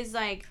it, is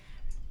like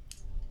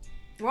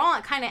we're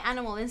all kind of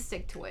animal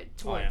instinct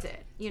towards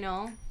it, you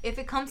know? If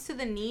it comes to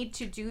the need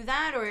to do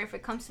that, or if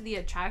it comes to the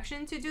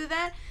attraction to do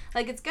that,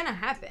 like it's gonna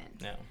happen.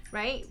 Yeah.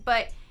 Right?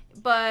 But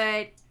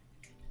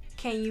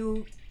can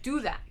you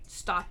do that?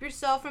 Stop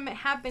yourself from it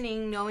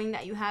happening, knowing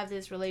that you have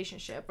this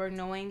relationship, or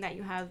knowing that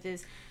you have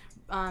this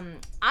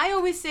I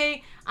always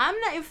say, I'm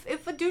not,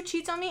 if a dude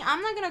cheats on me, I'm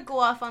not gonna go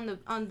off on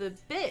the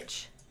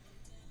bitch.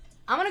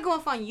 I'm gonna go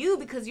off on you,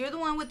 because you're the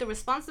one with the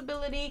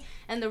responsibility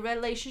and the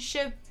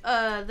relationship,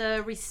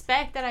 the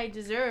respect that I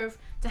deserve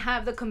to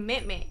have the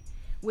commitment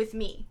with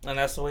me. And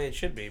that's the way it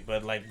should be.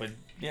 But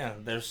yeah,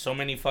 there's so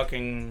many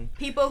fucking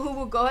people who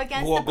will go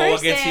against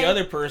the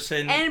other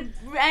person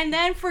and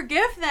then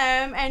forgive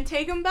them and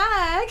take them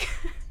back.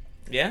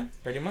 Yeah,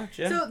 pretty much,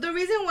 yeah. So the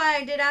reason why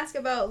I did ask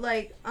about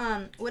like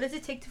what does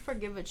it take to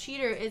forgive a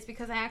cheater is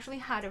because I actually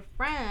had a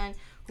friend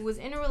who was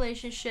in a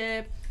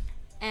relationship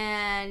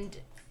and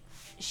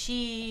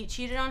she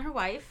cheated on her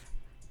wife,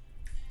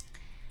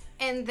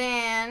 and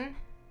then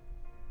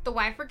the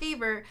wife forgave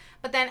her,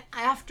 but then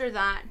after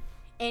that,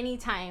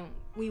 anytime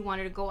we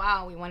wanted to go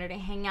out, we wanted to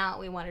hang out,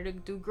 we wanted to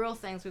do girl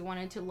things, we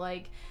wanted to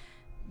like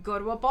go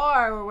to a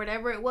bar or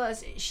whatever it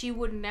was, she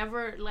would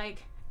never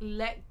like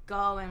let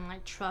go and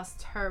like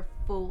trust her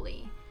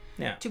fully.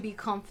 Yeah. To be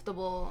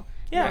comfortable,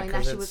 yeah, knowing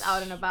that she was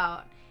out and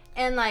about.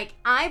 And like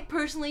I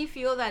personally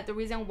feel that the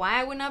reason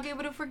why I would not be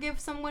able to forgive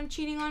someone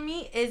cheating on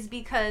me is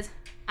because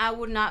I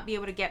would not be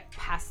able to get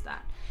past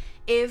that.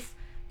 If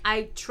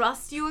I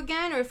trust you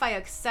again, or if I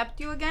accept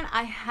you again,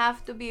 I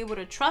have to be able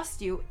to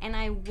trust you, and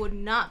I would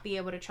not be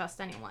able to trust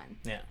anyone.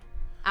 Yeah.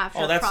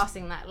 After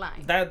crossing that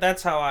line.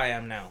 That's how I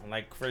am now.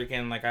 Like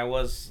freaking, like I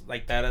was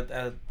like that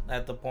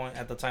at the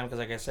time, because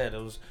like I said,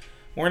 it was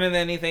more than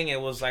anything.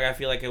 It was like I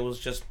feel like it was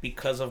just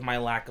because of my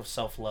lack of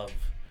self-love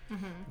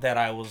that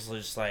I was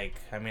just like,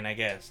 I mean, I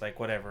guess like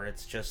whatever.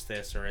 It's just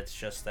this or it's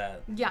just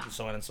that. Yeah.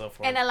 So on and so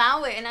forth. And allow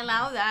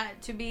that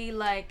to be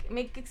like,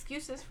 make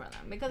excuses for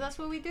them, because that's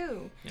what we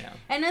do. Yeah.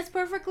 And that's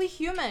perfectly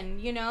human,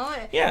 you know.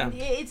 Yeah.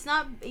 It's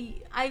not.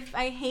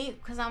 I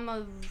hate, because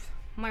I'm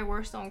my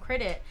worst own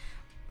critic,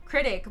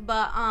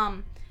 but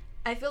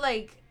I feel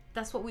like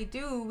that's what we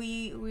do.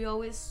 We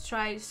always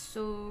try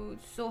so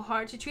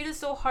hard to treat us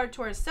so hard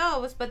to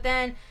ourselves, but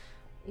then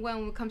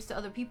when it comes to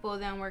other people,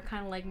 then we're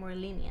kind of like more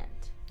lenient.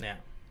 Yeah.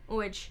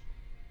 Which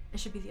it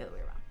should be the other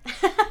way around.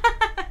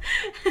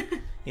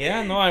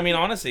 Yeah, no, I mean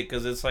honestly,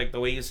 because it's like the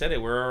way you said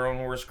it, we're our own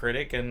worst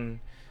critic, and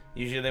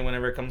usually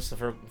whenever it comes to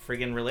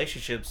freaking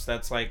relationships,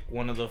 that's like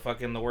one of the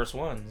worst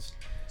ones.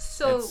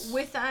 So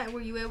with that,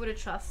 were you able to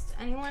trust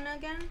anyone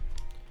again?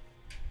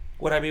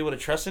 Would I be able to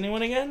trust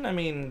anyone again? I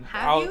mean,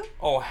 have you?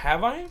 Oh,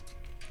 have I?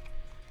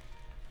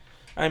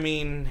 I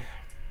mean,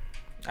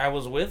 I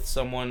was with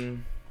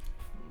someone,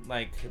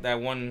 like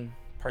that one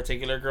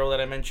particular girl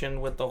that I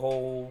mentioned with the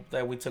whole,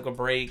 that we took a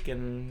break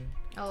and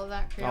all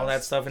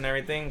that stuff and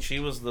everything. She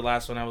was the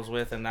last one I was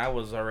with, and I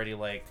was already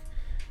like,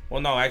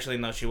 well, no, actually,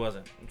 no, she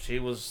wasn't. I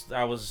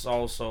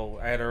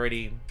had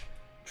already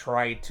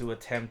tried to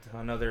attempt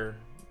another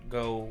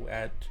go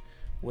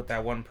with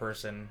that one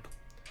person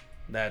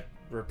that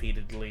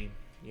repeatedly,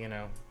 you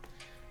know,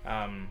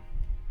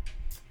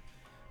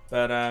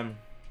 but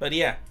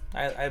yeah,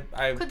 I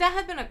could that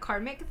have been a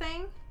karmic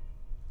thing?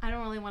 I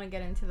don't really want to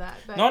get into that,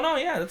 but no,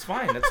 yeah, that's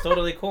fine. That's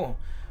totally cool.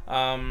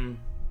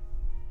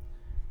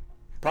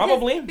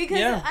 Probably because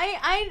yeah.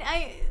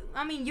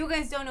 I mean, you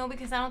guys don't know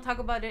because I don't talk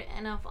about it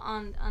enough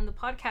on the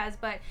podcast,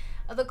 but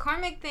the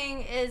karmic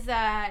thing is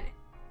that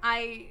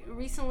I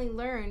recently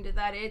learned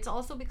that it's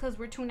also because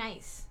we're too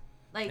nice.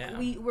 Like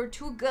we're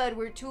too good.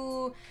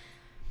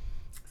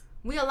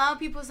 We allow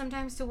people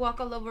sometimes to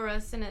walk all over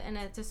us to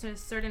a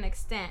certain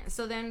extent.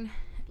 So then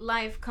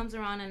life comes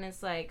around and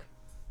it's like,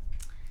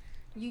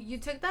 You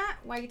took that?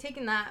 Why are you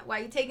taking that?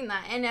 Why are you taking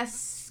that? And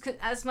as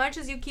much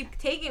as you keep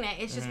taking it,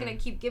 it's just going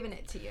to keep giving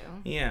it to you.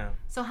 Yeah.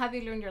 So have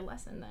you learned your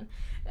lesson then?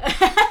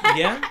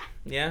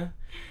 Yeah.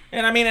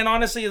 And I mean, and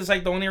honestly, it's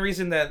like the only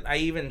reason that I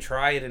even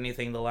tried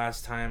anything the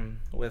last time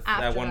with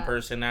that one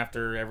person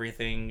after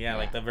everything. Yeah,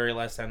 like the very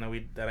last time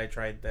that I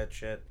tried that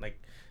shit, like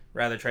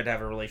rather tried to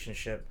have a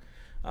relationship,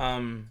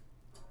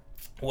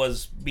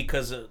 was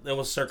because there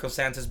was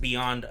circumstances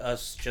beyond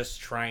us just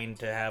trying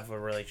to have a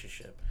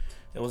relationship.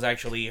 It was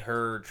actually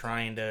her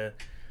trying to,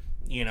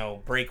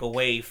 break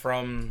away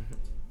from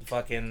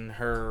fucking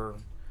her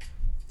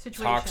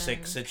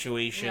toxic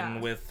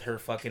situation with her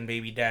fucking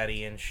baby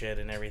daddy and shit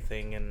and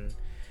everything. And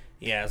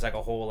yeah, it's like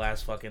a whole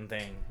ass fucking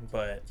thing.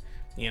 But,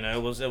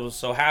 it was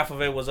so half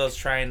of it was us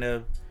trying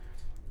to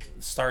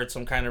start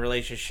some kind of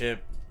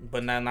relationship,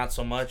 but not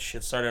so much.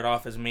 It started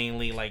off as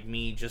mainly like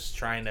me just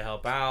trying to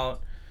help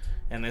out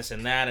and this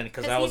and that. And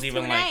because I was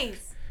even like...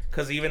 Nice.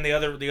 Because even the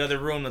other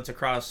room that's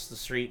across the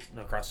street,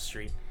 wow. Across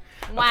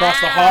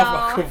the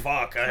hall,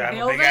 fuck, I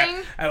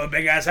have a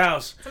big ass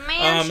house. It's a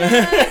mansion.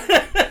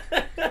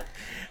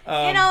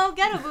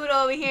 Ghetto Buddha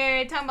over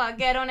here talking about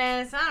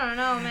ghetto-ness. I don't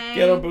know, man.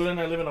 Ghetto Buddha, and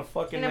I live in a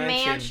fucking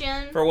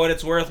mansion. For what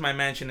it's worth, my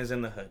mansion is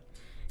in the hood.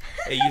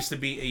 It used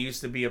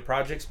to be a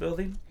projects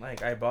building.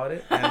 Like I bought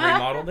it and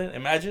remodeled it.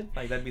 Imagine,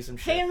 like that'd be some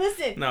shit. Hey,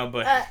 listen. No,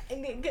 but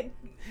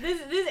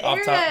this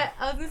area,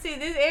 I was gonna say,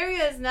 this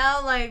area is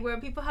now like where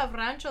people have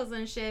ranchos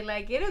and shit.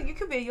 Like you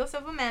could build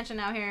yourself a mansion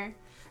out here.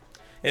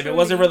 If it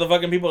wasn't for the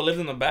fucking people that lived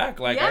in the back,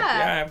 like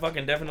I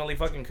fucking definitely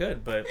fucking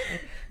could. But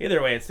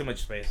either way, it's too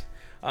much space.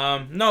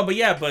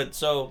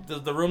 So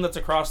the room that's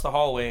across the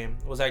hallway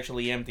was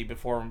actually empty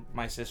before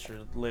my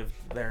sister lived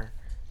there.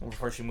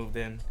 Before she moved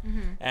in.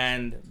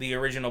 And the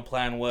original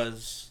plan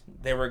was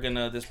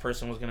this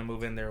person was gonna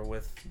move in there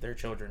with their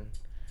children,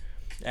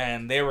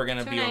 and they were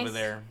gonna be over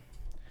there,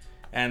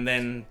 and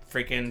then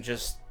freaking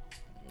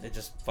it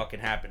just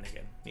fucking happened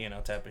again,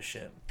 type of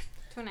shit.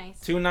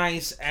 Too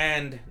nice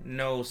and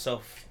no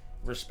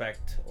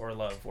self-respect or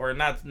love, or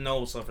not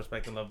no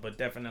self-respect and love, but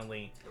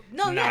definitely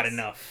not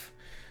enough.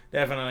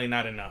 Definitely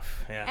not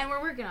enough. Yeah. And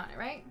we're working on it,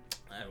 right?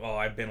 Well,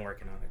 I've been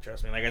working on it.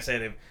 Trust me. Like I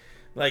said,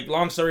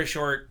 long story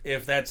short,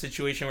 if that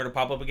situation were to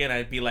pop up again,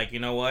 I'd be like, you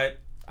know what?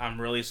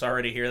 I'm really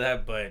sorry to hear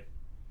that, but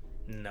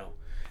no.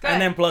 Good. And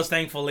then plus,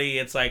 thankfully,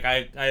 it's like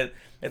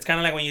it's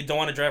kind of like when you don't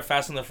want to drive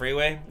fast on the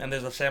freeway, and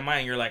there's a semi,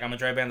 and you're like, I'm gonna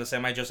drive behind the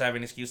semi, just have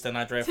an excuse to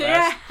not drive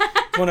fast.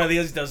 It's one of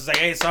these does. It's like,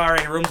 hey,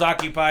 sorry, room's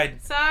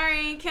occupied.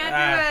 Sorry, can't do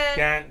it.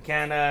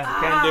 Can't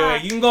do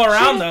it. You can go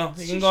around though.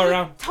 You can go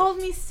around. Told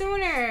me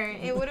sooner.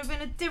 It would have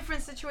been a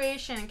different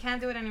situation.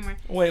 Can't do it anymore.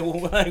 Wait,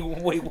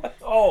 what?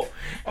 Oh,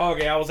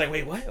 okay. I was like,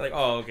 wait, what? Like,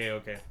 oh,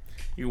 okay.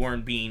 You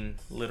weren't being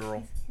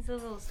literal. He's a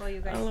little slow,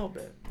 you guys. A little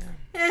bit.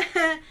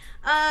 Yeah.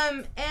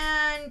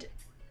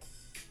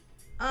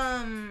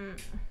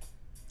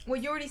 Well,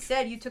 you already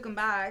said you took him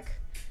back.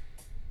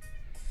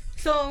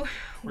 So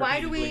why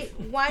do we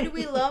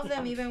love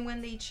them even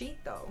when they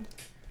cheat though?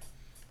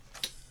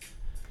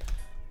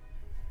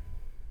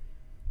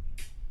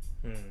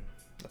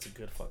 That's a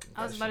good fucking question.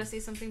 I was about to say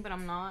something, but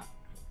I'm not.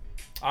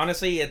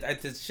 Honestly,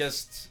 it's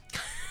just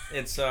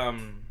because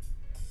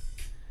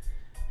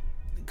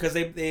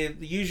they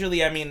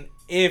usually, I mean,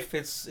 if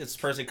it's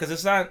person, because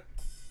it's not.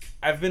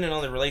 I've been in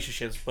other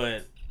relationships,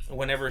 but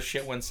whenever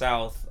shit went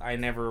south, I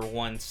never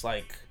once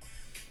like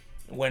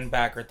went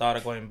back or thought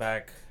of going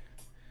back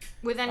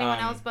with anyone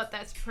else but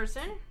that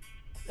person.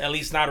 At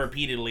least not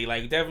repeatedly.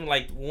 Like definitely,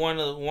 like one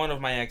of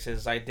my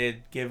exes, I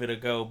did give it a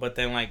go, but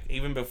then like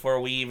even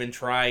before we even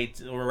tried,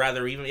 or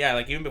rather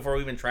even before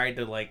we even tried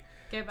to like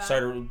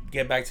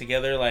get back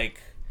together,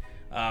 like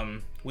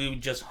we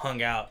just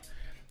hung out,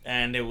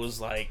 and it was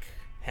like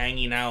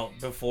hanging out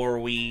before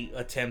we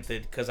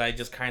attempted, because I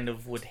just kind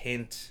of would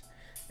hint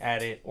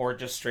at it or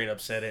just straight up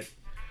said it,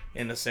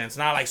 in a sense,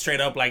 not like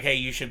straight up like, hey,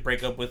 you should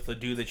break up with the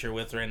dude that you're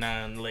with right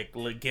now and like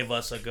give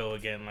us a go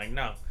again, like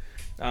no,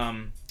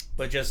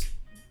 but just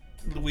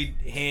we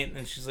hint,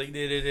 and she's like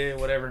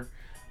whatever,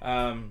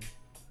 hanging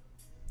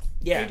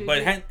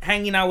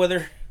out with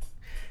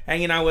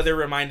her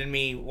reminded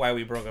me why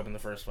we broke up in the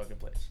first fucking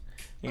place,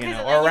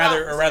 or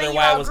rather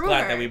why I was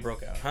glad that we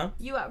broke out. Huh?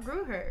 You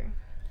outgrew her.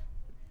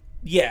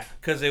 Yeah,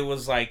 because it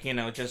was like,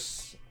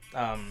 just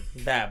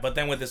that. But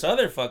then with the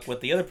other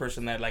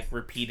person that like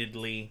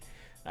repeatedly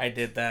I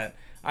did that,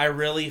 I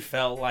really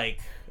felt like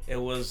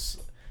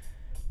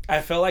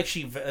I felt like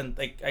she,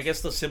 like, I guess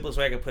the simplest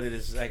way I could put it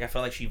is like I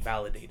felt like she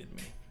validated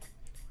me,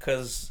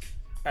 because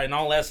in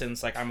all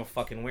essence, like, I'm a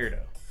fucking weirdo.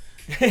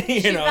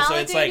 She validated so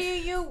it's like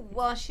you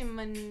while she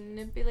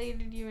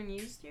manipulated you and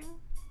used you.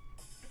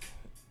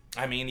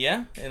 I mean,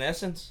 yeah, in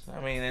essence.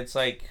 I mean, it's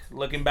like,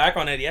 looking back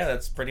on it, yeah,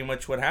 that's pretty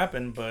much what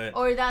happened, but...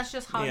 Or that's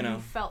just how you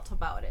felt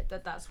about it,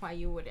 that's why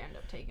you would end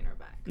up taking her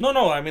back.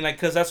 No, I mean, like,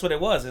 because that's what it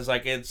was. It's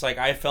like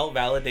I felt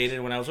validated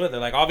when I was with her.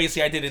 Like,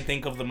 obviously, I didn't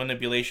think of the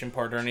manipulation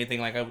part or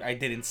anything. Like, I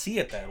didn't see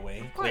it that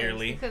way, of course,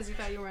 clearly. Because you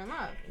thought you were in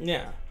love.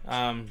 Yeah.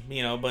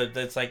 You know, but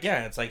it's like,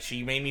 yeah, it's like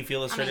she made me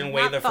feel a certain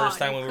way not the thought, first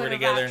time you when we were could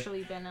have together.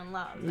 Actually been in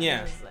love. Yeah.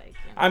 It was like,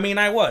 you know. I mean,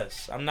 I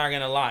was. I'm not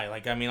gonna lie.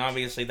 Like, I mean,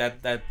 obviously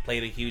that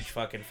played a huge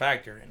fucking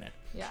factor in it.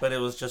 Yeah. But it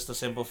was just a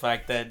simple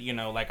fact that, you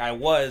know, like I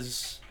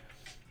was,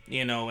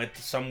 you know, at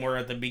somewhere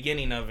at the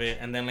beginning of it,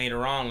 and then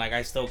later on, like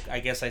I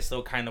guess I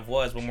still kind of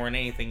was, but more than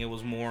anything, it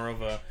was more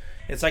of a.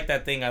 It's like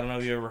that thing. I don't know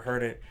if you ever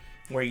heard it,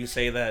 where you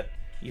say that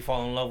you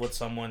fall in love with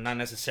someone, not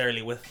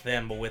necessarily with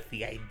them, but with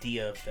the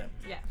idea of them.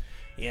 Yeah.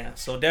 Yeah,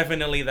 so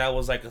definitely that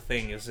was like a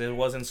thing. It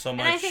wasn't so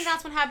much. And I think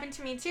that's what happened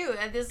to me too.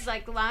 This is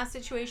like the last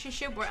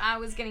situationship where I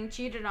was getting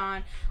cheated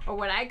on, or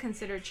what I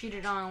consider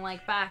cheated on,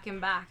 like back and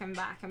back and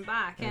back and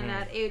back. Mm-hmm. And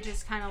that it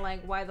just kind of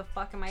like, why the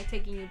fuck am I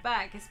taking you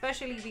back?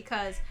 Especially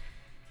because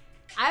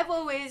I've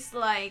always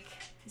like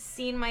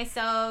seen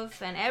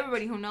myself, and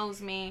everybody who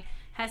knows me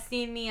has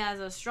seen me as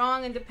a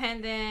strong,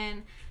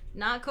 independent,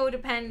 not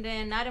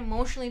codependent, not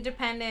emotionally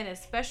dependent,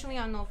 especially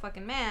on no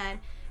fucking man,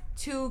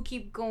 to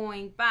keep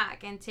going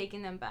back and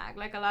taking them back.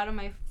 Like, a lot of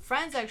my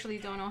friends actually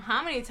don't know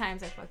how many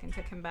times I fucking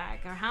took him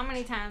back, or how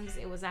many times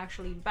it was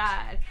actually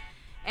bad.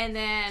 And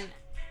then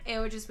it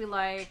would just be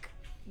like,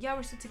 yeah,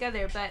 we're still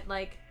together, but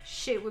like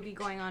shit would be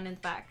going on in the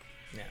back.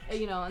 Yeah.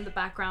 You know, in the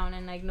background,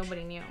 and like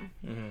nobody knew.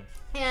 Mm-hmm.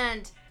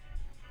 And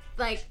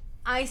like,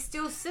 I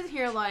still sit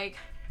here like,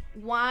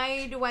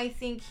 why do I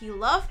think he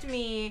loved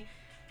me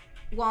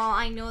while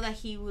I know that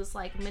he was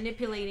like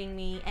manipulating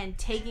me and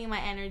taking my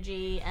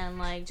energy and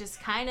like just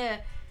kind of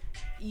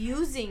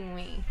using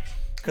me?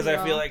 Because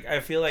I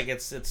feel like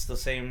it's the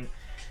same.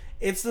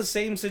 It's the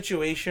same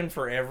situation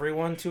for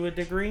everyone to a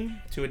degree.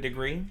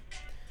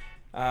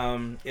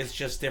 It's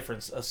just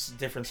a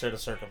different set of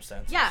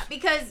circumstances. Yeah,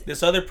 because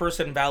this other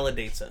person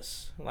validates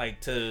us, like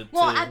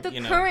at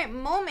the current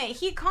moment,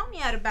 he caught me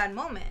at a bad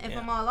moment, if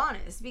I'm all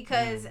honest,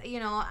 because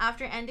you know,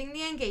 after ending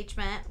the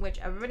engagement, which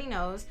everybody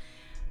knows,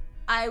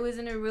 I was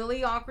in a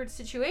really awkward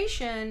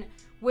situation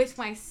with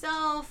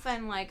myself,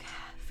 and like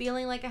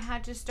feeling like I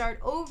had to start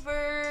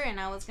over, and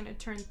I was gonna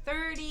turn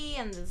 30,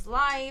 and this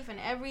life and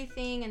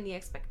everything, and the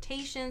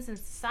expectations in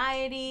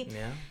society,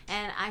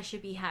 and I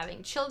should be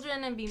having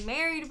children and be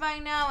married by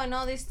now, and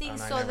all these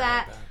things, so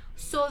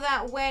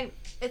that when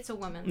it's a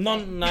woman thing.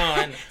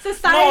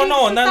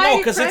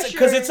 because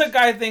it's a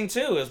guy thing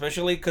too,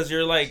 especially because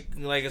you're like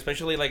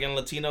especially like in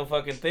Latino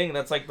fucking thing,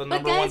 that's like the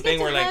number one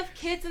thing where like have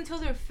kids until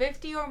they're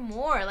 50 or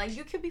more. Like,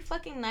 you could be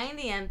fucking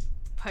 90 and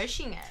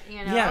pushing it,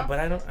 you know? Yeah, but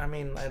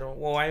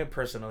I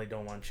personally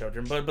don't want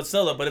children, but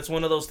still, but it's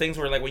one of those things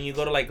where like when you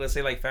go to like, let's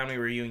say like family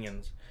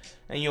reunions,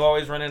 and you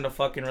always run into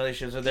fucking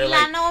relationships where they're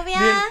like,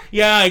 novia?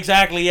 Yeah,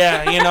 exactly,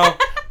 yeah, you know,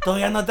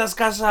 todavía no estás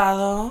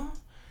casado,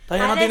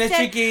 todavía no tienes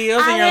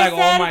chiquillos, and you're like,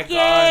 oh my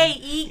god,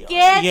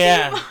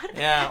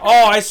 yeah,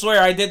 oh, I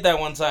swear I did that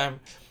one time,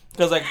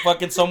 because like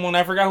fucking someone,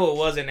 I forgot who it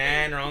was, an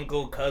aunt or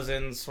uncle,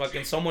 cousins,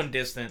 fucking someone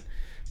distant,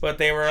 but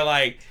they're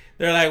like,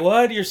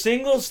 what? You're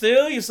single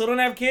still? You still don't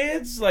have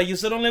kids? Like, you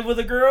still don't live with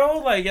a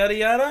girl? Like, yada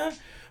yada?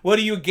 What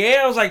are you, gay?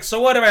 I was like, so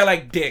what if I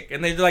like dick?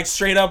 And they like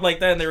straight up like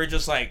that, and they were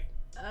just like,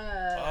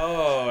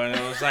 oh, and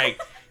I was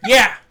like,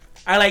 yeah,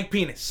 I like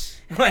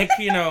penis. Like,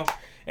 you know,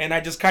 and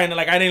I just kind of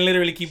like, I didn't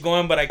literally keep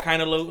going, but I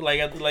kind of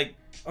like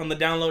on the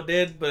download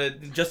did,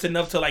 but just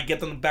enough to like get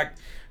them back.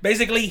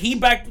 Basically, he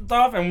backed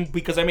off, and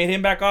because I made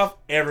him back off,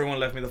 everyone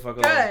left me the fuck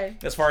alone.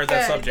 Good. As far as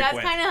that subject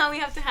went. That's kind of how we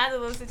have to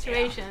handle those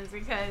situations,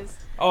 because...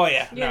 Oh,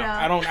 yeah. No,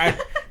 I don't...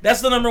 that's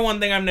the number one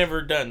thing I've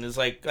never done, is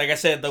like I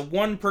said, the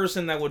one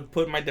person that would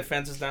put my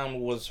defenses down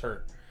was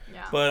her.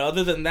 Yeah. But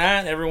other than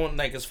that, everyone,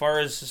 like, as far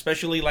as,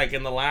 especially, like,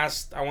 in the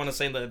last, I want to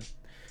say the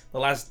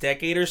last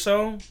decade or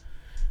so,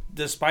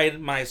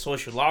 despite my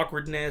social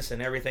awkwardness and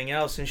everything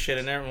else and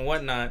shit and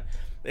whatnot,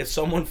 if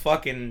someone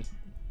fucking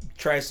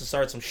tries to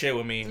start some shit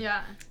with me,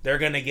 they're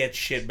gonna get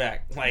shit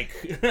back. Like,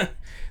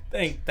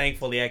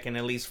 thankfully I can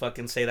at least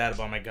fucking say that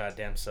about my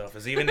goddamn self.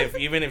 Is even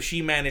if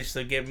she managed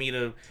to get me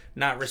to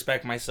not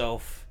respect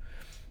myself,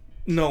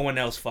 no one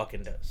else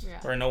fucking does,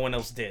 or no one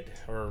else did,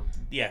 or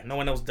no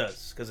one else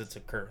does, because it's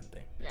a current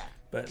thing. Yeah.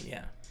 But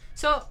yeah.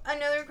 So,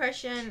 another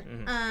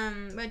question,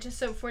 but just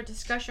so for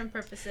discussion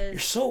purposes. You're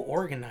so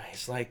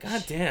organized. Like,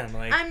 goddamn.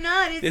 Like, I'm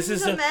not. This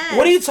is a mess.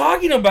 What are you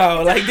talking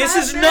about? Like, this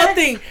is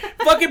nothing.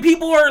 Fucking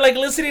people are, like,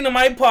 listening to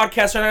my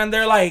podcast right now, and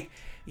they're like,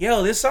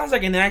 yo, this sounds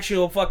like an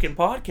actual fucking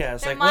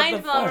podcast. They're like, mind what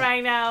the blown fuck?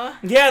 Right now.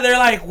 Yeah, they're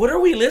like, what are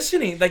we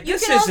listening? Like,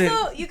 this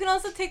isn't... You can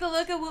also take a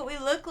look at what we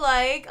look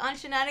like on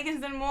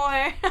Shenanigans and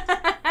More.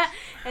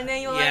 And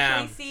then you'll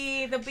actually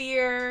see the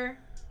beer.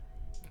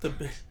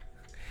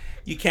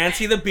 You can't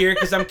see the beer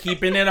because I'm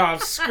keeping it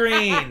off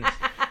screen.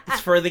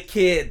 It's for the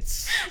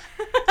kids.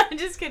 I'm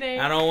just kidding.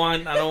 I don't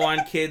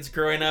want kids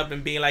growing up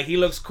and being like, he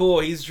looks cool,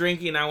 he's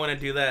drinking, I want to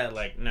do that.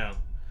 Like, no.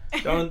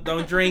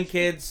 Don't drink,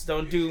 kids.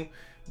 Don't do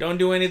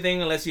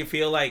anything unless you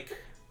feel like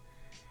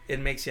it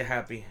makes you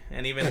happy.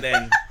 And even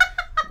then,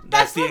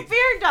 that's what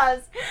beer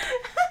does.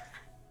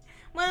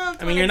 Well,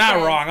 I mean, you're not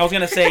wrong. I was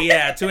going to say,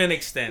 yeah, to an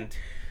extent.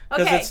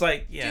 Because it's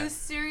like, yeah. Do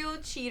serial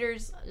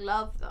cheaters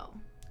love, though?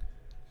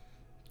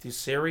 Do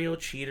serial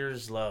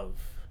cheaters love?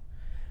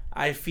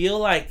 I feel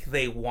like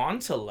they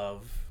want to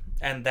love,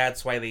 and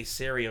that's why they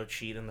serial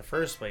cheat in the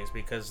first place,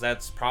 because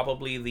that's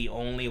probably the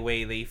only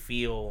way they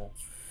feel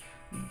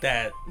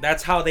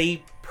that's how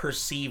they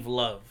perceive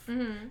love,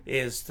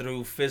 is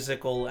through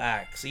physical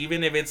acts,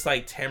 even if it's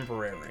like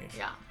temporary.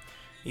 Yeah.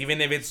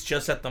 Even if it's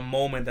just at the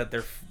moment that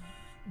they're,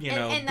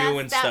 and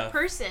doing that's stuff.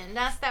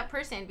 That's that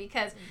person,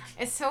 because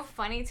it's so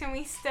funny to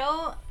me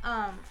still.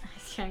 I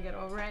can't get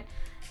over it.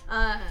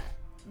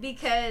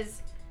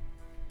 Because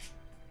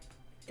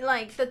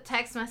like the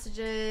text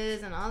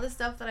messages and all the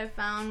stuff that I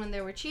found when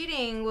they were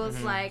cheating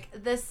was like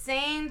the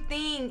same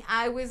thing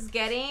I was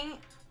getting,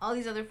 all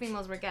these other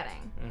females were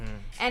getting.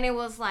 And it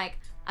was like,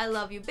 I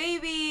love you,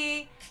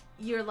 baby,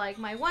 you're like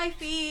my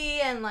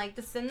wifey, and like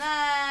this and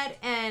that,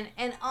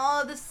 and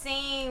all the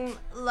same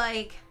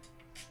like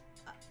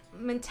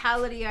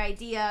mentality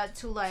idea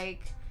to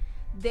like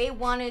he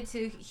wanted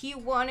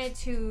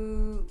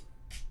to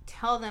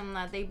tell them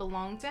that they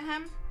belong to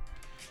him,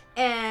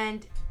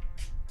 and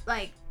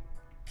like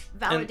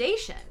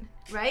validation,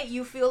 right?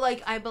 You feel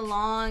like I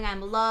belong,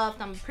 I'm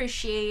loved, I'm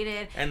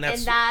appreciated, and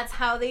that's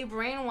how they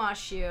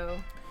brainwash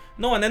you.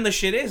 No, and then the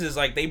shit is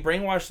like they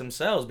brainwash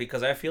themselves,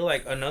 because I feel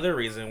like another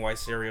reason why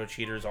serial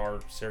cheaters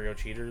are serial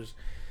cheaters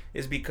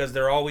is because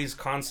they're always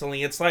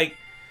constantly, it's like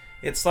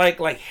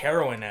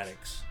heroin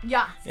addicts.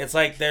 Yeah. It's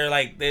like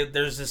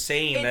there's this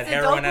saying that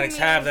heroin addicts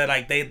have, that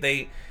like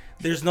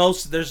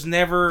there's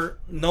never,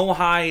 no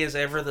high is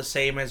ever the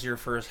same as your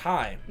first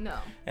high. No.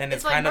 And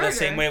it's kind of the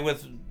same way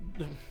with...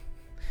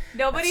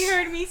 Nobody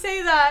heard me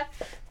say that.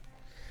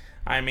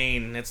 I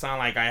mean, it's not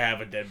like I have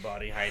a dead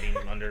body hiding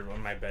under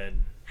my bed.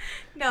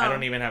 No. I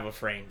don't even have a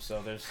frame,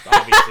 so there's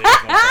obviously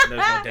there's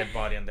no dead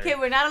body under. Okay,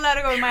 we're not allowed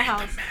to go to my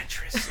house.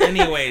 Mattress.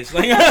 Anyways,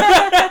 like.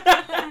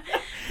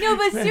 No,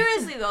 but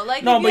seriously though,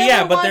 like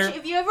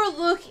if you ever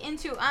look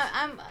into,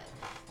 I'm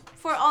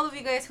for all of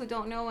you guys who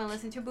don't know and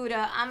listen to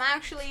Buddha, I'm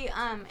actually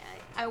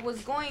I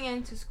was going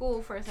into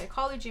school for a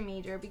psychology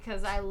major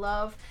because I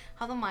love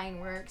how the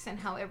mind works and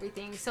how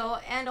everything. So,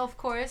 and of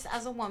course,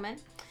 as a woman,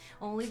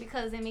 only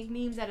because they make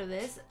memes out of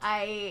this,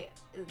 I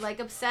like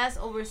obsess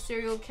over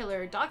serial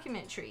killer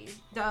documentaries.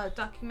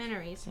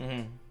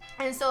 Mm-hmm.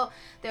 And so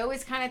they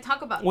always kind of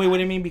talk about. Wait, that. what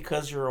do you mean?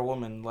 Because you're a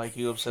woman, like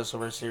you obsess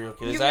over serial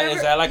killers? Is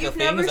that like a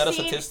thing? Is that a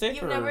statistic?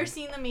 You've never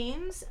seen the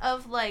memes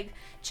of like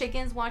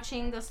chickens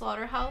watching the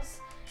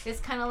slaughterhouse? It's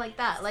kind of like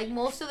that. Like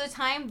most of the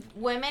time,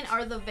 women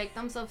are the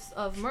victims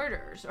of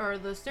murders or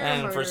the serial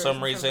murders. And for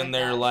some reason, like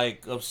they're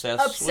like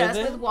obsessed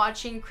with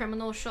watching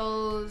criminal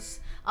shows.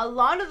 A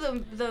lot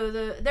of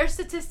there's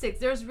statistics.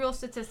 There's real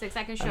statistics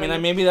I can show. I mean, you.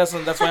 Maybe that's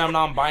why I'm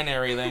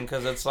non-binary then,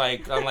 because it's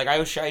like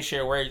I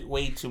share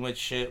way too much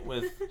shit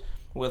with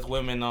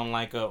women on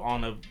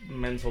a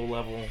mental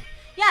level.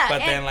 Yeah, but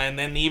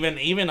then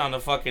even on a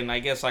fucking, I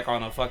guess, like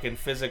on a fucking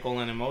physical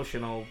and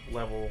emotional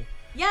level.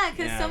 Yeah,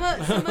 because some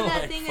of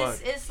that like, thing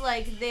is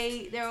like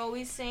they're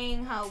always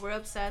saying how we're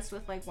obsessed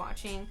with like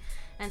watching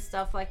and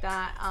stuff like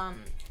that.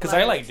 Because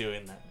I like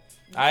doing that.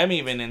 I'm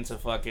even into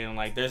fucking,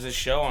 like, there's this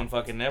show on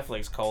fucking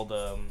Netflix called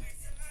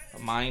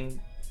Mind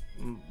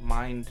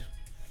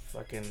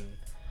fucking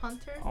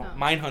Hunter.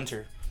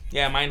 Mindhunter.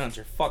 Yeah,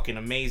 Mindhunter. Fucking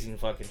amazing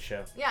fucking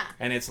show. Yeah.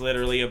 And it's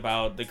literally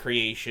about the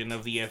creation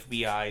of the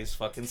FBI's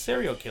fucking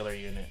serial killer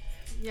unit.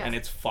 Yeah. And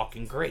it's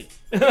fucking great.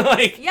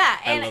 Like, yeah,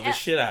 I love the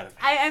shit out of it.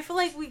 I feel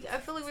like we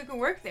can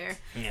work there.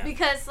 Yeah.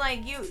 Because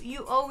like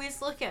you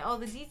always look at all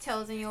the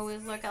details and you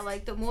always look at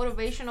like the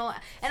motivational,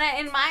 and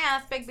in my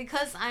aspect,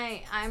 because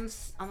I'm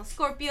a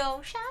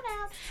Scorpio, shout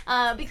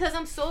out. Because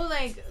I'm so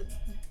like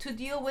to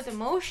deal with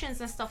emotions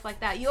and stuff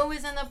like that. You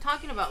always end up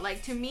talking about,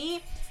 like, to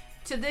me,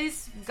 to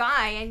this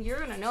guy, and you're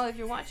gonna know if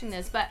you're watching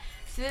this, but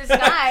to this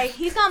guy,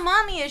 he's got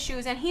mommy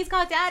issues, and he's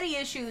got daddy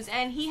issues,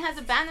 and he has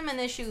abandonment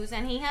issues,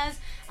 and he has,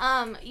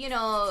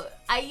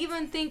 I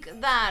even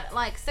think that,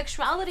 like,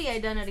 sexuality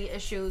identity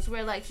issues,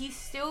 where, like, he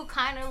still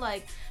kind of,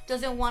 like,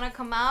 doesn't want to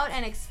come out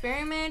and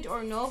experiment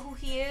or know who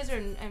he is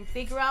and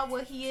figure out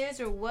what he is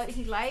or what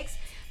he likes,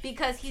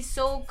 because he's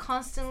so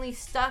constantly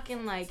stuck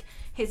in, like,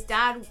 his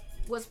dad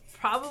was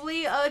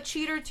probably a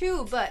cheater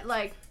too, but,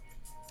 like,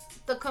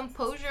 the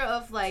composure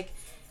of, like,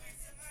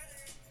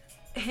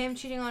 him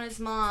cheating on his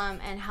mom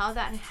and how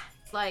that,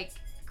 like,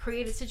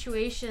 created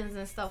situations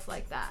and stuff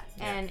like that.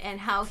 Yeah.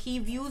 And how he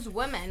views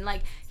women.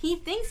 Like, he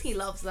thinks he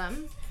loves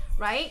them,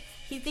 right?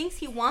 He thinks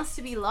he wants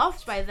to be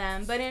loved by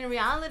them. But in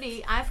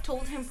reality, I've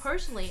told him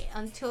personally,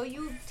 until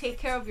you take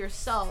care of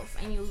yourself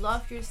and you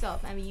love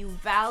yourself and you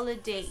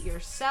validate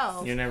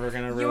yourself, you're never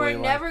going to really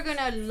never going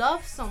to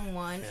love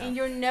someone. Yeah. And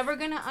you're never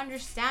going to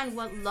understand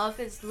what love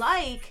is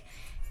like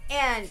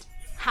and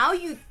how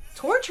you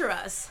torture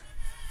us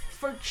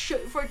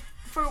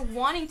for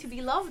wanting to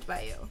be loved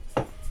by you,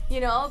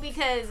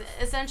 because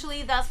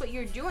essentially that's what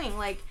you're doing,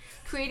 like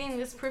creating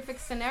this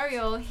perfect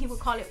scenario. He would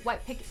call it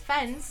white picket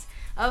fence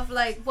of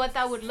like what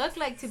that would look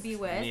like to be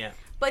with. Yeah.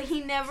 But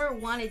he never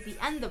wanted the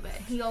end of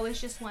it. He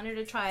always just wanted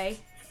to try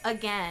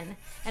again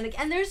and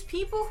again. And there's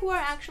people who are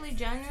actually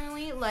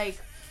genuinely like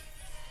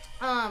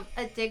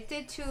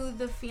addicted to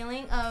the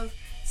feeling of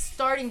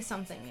starting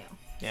something new.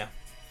 Yeah.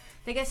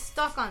 They get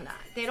stuck on that.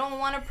 They don't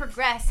want to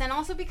progress. And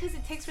also because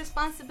it takes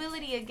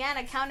responsibility, again,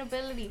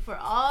 accountability for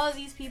all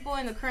these people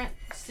in the current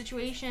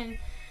situation,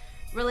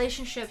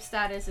 relationship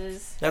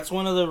statuses. That's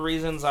one of the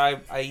reasons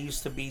I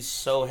used to be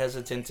so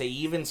hesitant to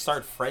even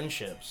start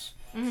friendships.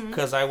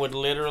 Because I would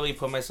literally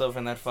put myself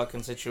in that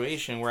fucking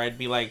situation where I'd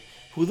be like,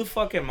 who the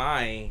fuck am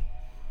I?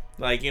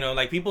 Like, you know,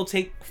 like people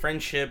take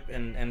friendship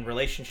and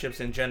relationships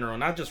in general,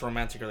 not just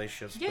romantic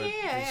relationships,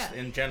 but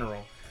in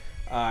general.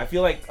 I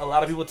feel like a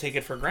lot of people take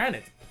it for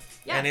granted.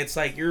 Yeah. And it's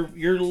like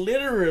you're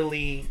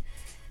literally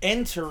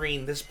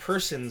entering this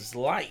person's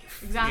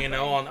life. Exactly. You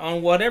know,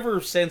 on whatever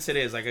sense it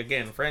is. Like,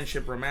 again,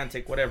 friendship,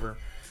 romantic, whatever.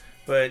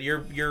 But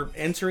you're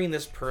entering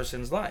this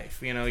person's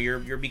life. You know,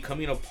 you're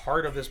becoming a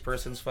part of this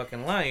person's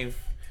fucking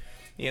life.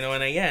 You know,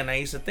 and again, I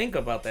used to think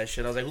about that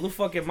shit. I was like, who the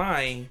fuck am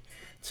I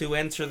to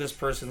enter this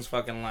person's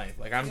fucking life?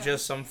 Like, I'm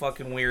just some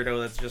fucking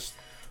weirdo that's just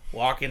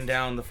walking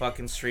down the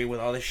fucking street with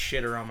all this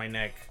shit around my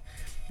neck,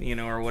 you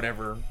know, or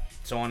whatever,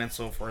 so on and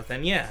so forth.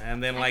 And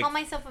and then I call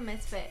myself a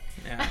misfit.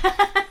 Yeah.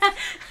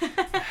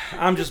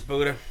 I'm just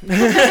Buddha. No,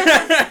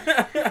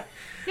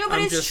 but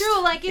it's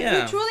true. Like, if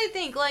you truly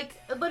think, like,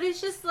 but it's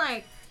just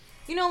like,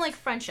 you know, like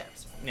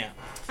friendships. Yeah.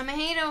 I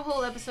made a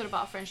whole episode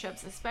about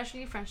friendships,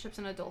 especially friendships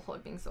in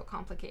adulthood being so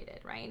complicated,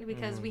 right?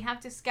 Because we have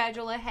to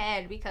schedule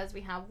ahead, because we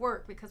have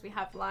work, because we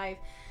have life,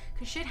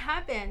 because shit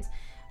happens.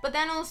 But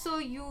then also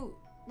you,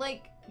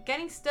 like,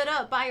 getting stood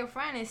up by your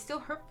friend is still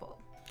hurtful,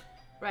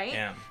 right?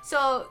 Yeah.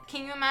 So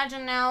can you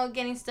imagine now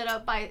getting stood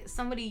up by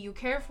somebody you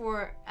care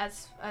for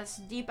as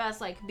deep as,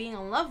 like, being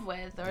in love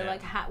with, or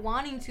like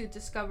wanting to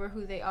discover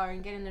who they are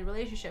and get in the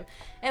relationship?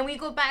 And we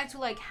go back to,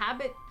 like,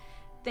 habit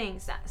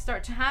things that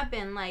start to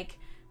happen, like,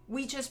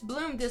 we just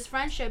bloomed this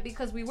friendship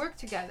because we work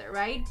together,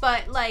 right?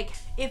 But, like,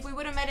 if we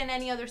would have met in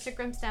any other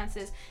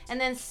circumstances and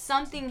then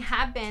something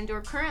happened,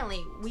 or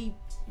currently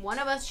one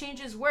of us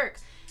changes work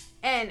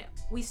and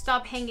we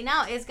stop hanging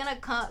out, it's gonna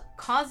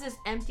cause this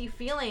empty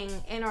feeling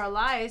in our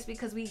lives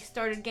because we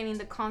started getting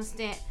the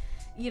constant,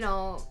 you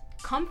know,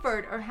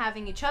 comfort or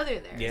having each other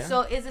there. Yeah.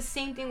 So it's the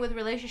same thing with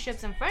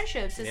relationships and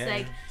friendships. It's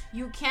like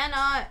you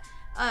cannot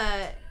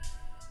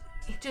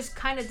just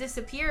kind of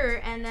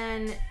disappear and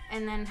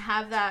then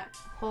have that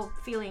whole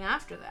feeling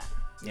after that.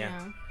 You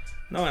know?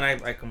 No,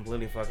 and I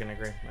completely fucking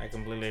agree. I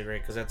completely agree,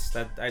 because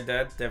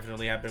that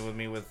definitely happened with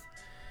me with,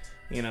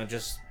 you know,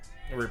 just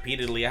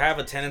repeatedly. I have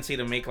a tendency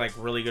to make, like,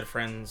 really good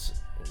friends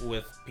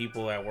with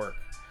people at work,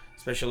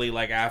 especially,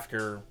 like,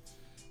 after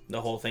the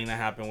whole thing that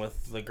happened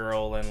with the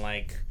girl, and,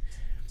 like,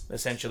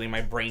 essentially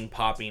my brain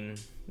popping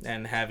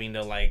and having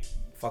to, like,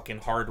 fucking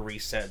hard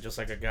reset just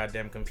like a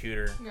goddamn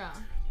computer. Yeah.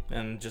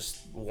 And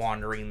just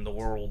wandering the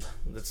world.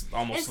 That's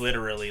almost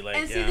literally, like,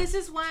 and see, this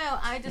is why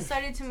I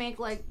decided to make,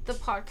 like, the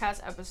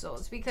podcast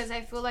episodes, because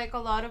I feel like a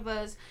lot of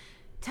us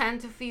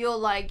tend to feel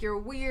like you're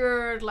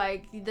weird,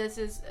 like this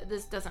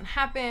doesn't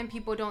happen,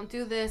 people don't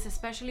do this,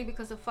 especially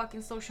because of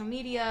fucking social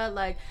media.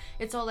 Like,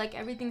 it's all like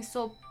everything's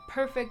so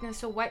perfect and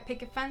so white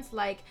picket fence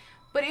like,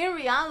 but in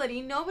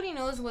reality nobody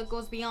knows what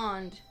goes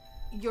beyond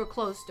your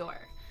closed door,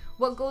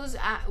 what goes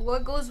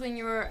when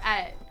you're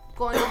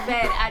going to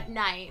bed at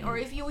night, or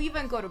if you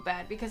even go to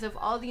bed, because of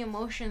all the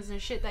emotions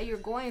and shit that you're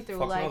going through.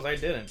 Fuck like, knows I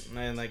didn't.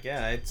 And, like,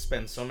 I'd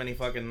spent so many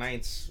fucking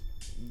nights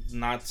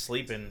not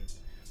sleeping,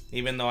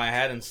 even though I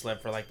hadn't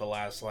slept for, like, the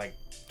last, like,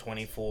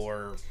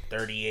 24,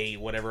 38,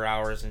 whatever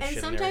hours and shit.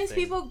 And sometimes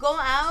people go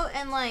out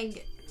and,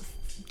 like,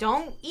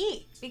 don't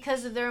eat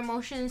because of their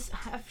emotions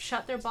have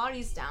shut their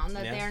bodies down,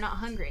 that they are not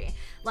hungry.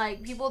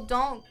 Like, people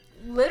don't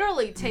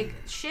literally take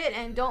shit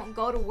and don't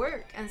go to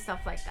work and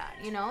stuff like that,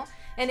 you know?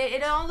 And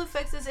it all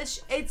affects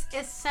us. It's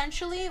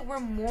essentially, we're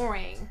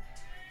mooring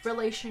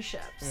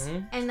relationships.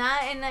 And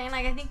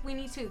like, I think we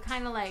need to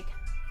kind of, like,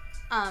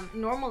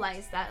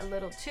 normalize that a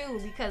little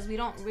too, because we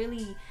don't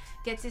really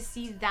get to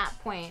see that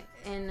point.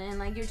 And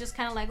like, you're just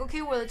kind of like,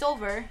 okay, well, it's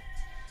over.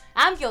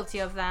 I'm guilty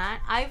of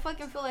that. I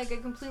fucking feel like I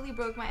completely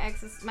broke my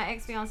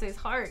ex-fiance's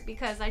heart,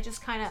 because I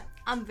just kind of,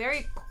 I'm very,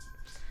 I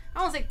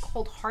don't want to say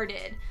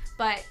cold-hearted,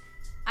 but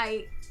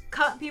I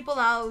cut people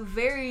out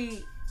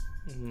very,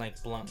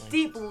 like, bluntly,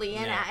 deeply,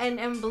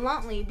 and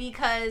bluntly,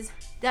 because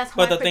that's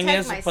how I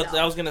protect myself. But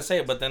I was gonna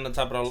say, but then on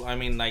top of it all, I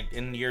mean, like,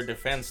 in your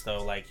defense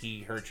though, like, he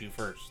hurt you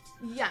first.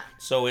 Yeah.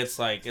 So it's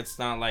like, it's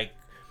not like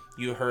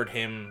you hurt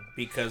him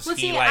because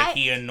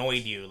he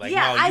annoyed you. Like,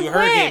 yeah, no, you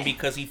hurt him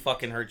because he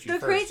fucking hurt you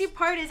first. The crazy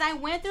part is I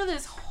went through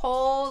this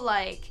whole,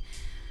 like,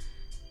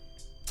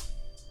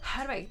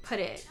 how do I put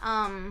it?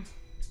 By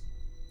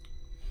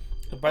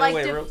the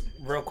way,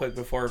 real quick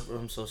before,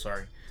 I'm so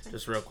sorry.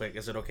 Just real quick,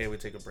 is it okay we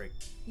take a break?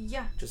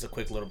 Yeah. Just a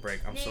quick little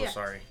break. I'm so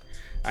sorry.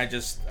 I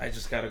just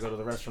gotta go to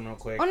the restroom real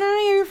quick. Oh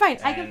no, you're fine.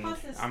 I can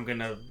pause this. I'm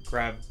gonna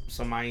grab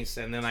some ice,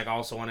 and then, like, I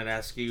also wanted to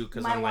ask you,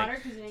 because I'm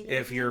water, like,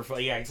 if you're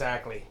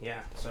exactly,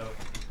 so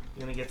I'm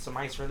gonna get some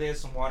ice for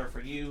this, some water for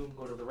you.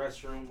 Go to the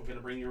restroom. We're gonna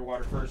bring your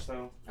water first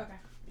though. Okay.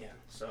 Yeah.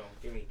 So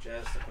give me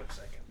just a quick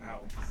second.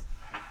 Ow,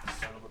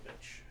 son of a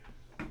bitch.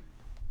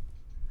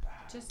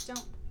 Just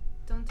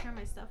don't tear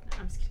my stuff now.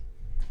 I'm just kidding.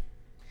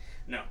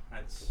 No,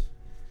 that's.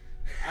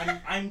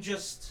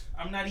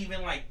 I'm not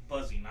even like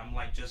buzzing. I'm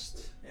like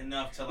just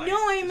enough to like. No,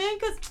 I meant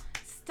because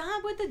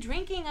stop with the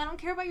drinking. I don't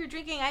care about your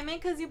drinking. I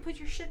meant because you put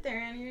your shit there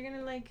and you're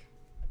gonna like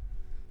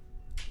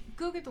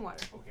go get the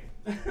water.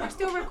 Okay. We're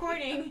still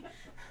recording.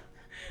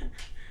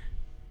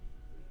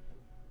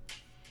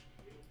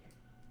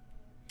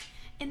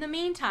 In the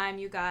meantime,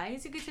 you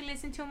guys, you get to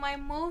listen to my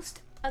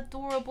most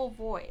adorable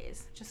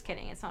voice. Just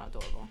kidding, it's not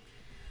adorable.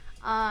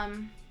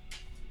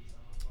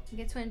 You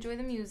get to enjoy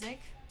the music.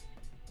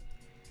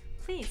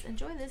 Please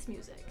enjoy this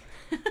music.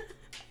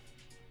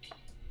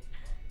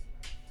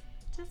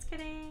 Just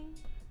kidding.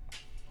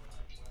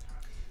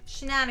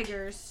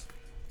 Shenanigans.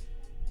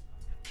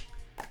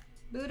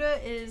 Buddha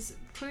is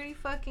pretty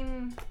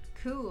fucking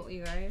cool,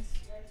 you guys.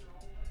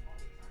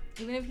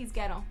 Even if he's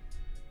ghetto.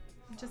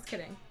 Just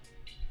kidding.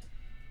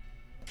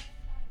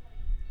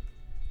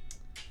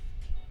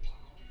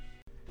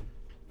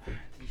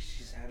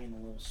 She's having a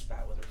little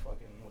spat with her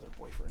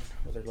boyfriend,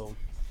 with her little,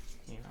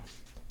 you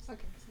know.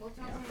 Okay, we'll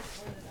talk about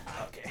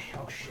that. Okay.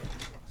 Oh shit.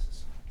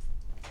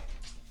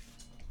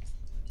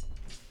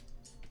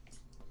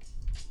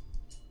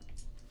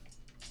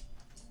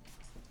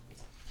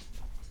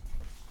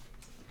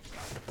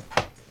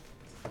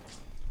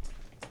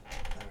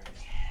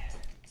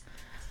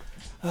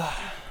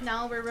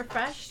 Now we're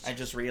refreshed. I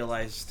just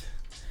realized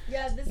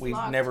This we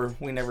locked.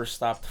 never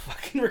stopped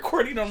fucking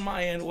recording on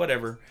my end.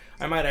 Whatever.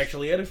 I might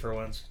actually edit for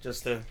once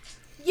just to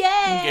Yay!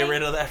 get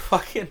rid of that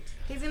fucking.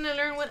 He's gonna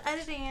learn what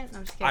editing is. No,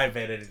 I'm just kidding. I've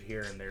edited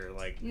here and there,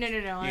 like. No.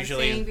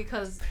 Usually- I'm saying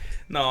because.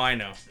 No, I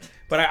know,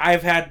 but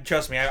I've had.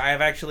 Trust me,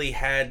 I've actually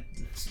had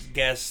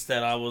guests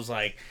that I was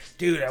like,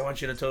 dude, I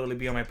want you to totally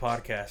be on my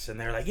podcast, and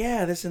they're like,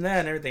 yeah, this and that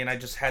and everything, and I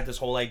just had this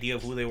whole idea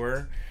of who they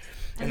were,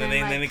 and then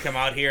they come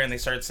out here and they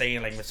start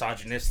saying like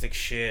misogynistic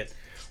shit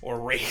or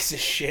racist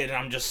shit, and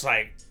I'm just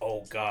like,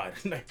 oh god.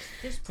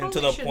 And to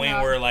the point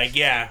where like,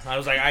 yeah, I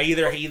was like, I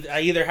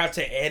either have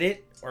to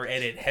edit or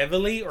edit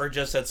heavily, or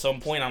just at some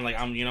point I'm like,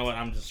 you know what,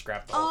 I'm just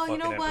scrap the whole you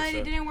know what, episode.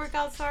 it didn't work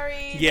out,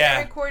 sorry. Yeah,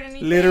 didn't record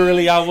anything.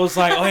 Literally, I was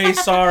like, oh, hey,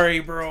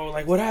 sorry, bro,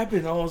 like, what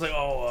happened? I was like,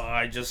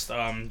 I just,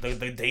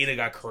 the data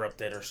got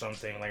corrupted or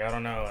something, like, I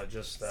don't know, I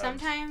just,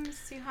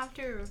 sometimes you have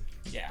to.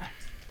 Yeah.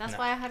 That's No.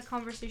 why I had a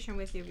conversation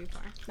with you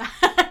before.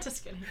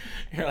 Just kidding.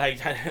 You're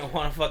like, I didn't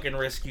want to fucking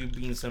risk you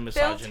being some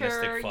misogynistic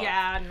Filter, fuck.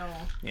 yeah, no.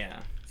 Yeah.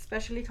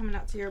 Especially coming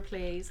out to your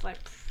place, like,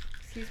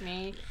 excuse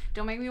me,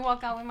 don't make me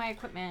walk out with my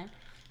equipment.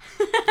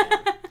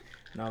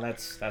 No,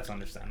 that's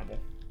understandable.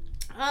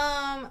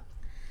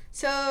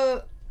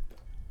 So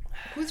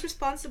who's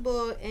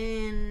responsible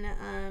in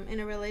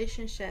a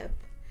relationship,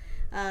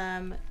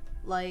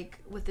 like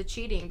with the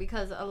cheating?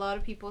 Because a lot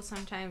of people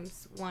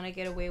sometimes want to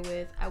get away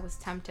with, I was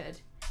tempted.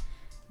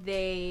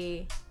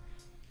 They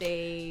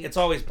It's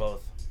always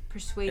both.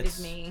 persuaded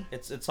me.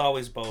 It's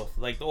always both.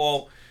 Like,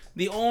 well,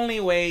 the only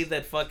way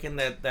that fucking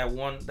that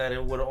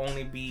it would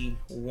only be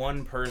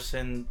one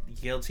person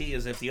guilty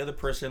is if the other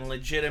person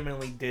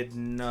legitimately did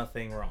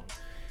nothing wrong.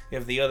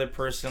 If the other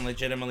person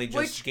legitimately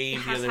just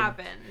gave the other. Which has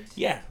happened.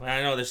 Yeah,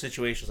 I know there's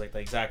situations like that.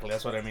 Exactly,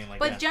 that's what I mean. Like,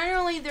 but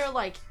generally they're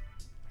like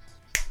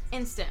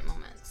instant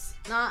moments,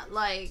 not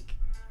like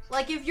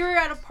if you're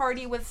at a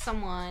party with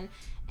someone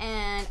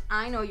and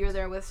I know you're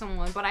there with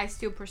someone, but I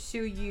still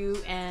pursue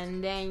you,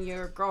 and then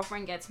your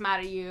girlfriend gets mad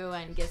at you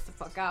and gets the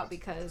fuck out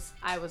because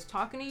I was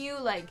talking to you,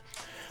 like.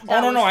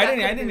 Oh no, I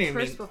didn't mean.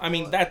 I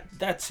mean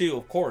that too,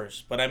 of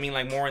course. But I mean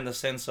like more in the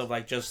sense of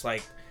like just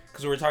like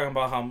because we were talking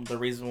about how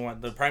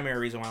the primary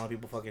reason why a lot of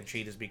people fucking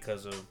cheat is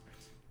because of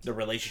the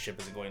relationship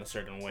isn't going a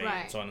certain way,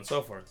 right, and so on and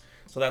so forth.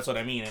 So that's what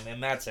I mean, and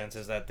in that sense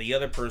is that the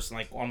other person,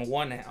 like on the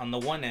one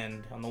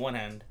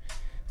hand,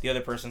 the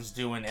other person's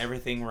doing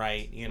everything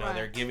right, you know, right.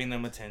 They're giving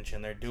them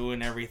attention, they're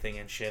doing everything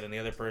and shit, and the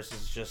other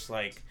person's just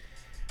like,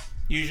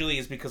 usually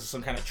it's because of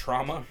some kind of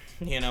trauma,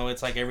 you know,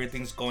 it's like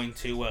everything's going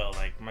too well,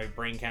 like my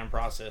brain can't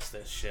process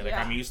this shit, like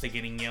I'm used to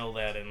getting yelled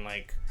at and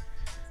like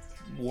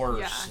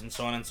worse, and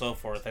so on and so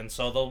forth, and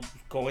so they'll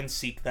go and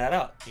seek that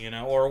out, you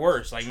know, or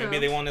worse, like maybe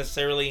they won't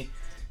necessarily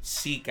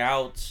seek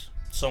out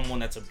someone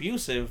that's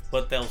abusive,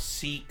 but they'll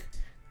seek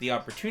the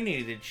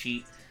opportunity to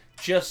cheat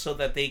just so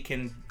that they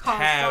can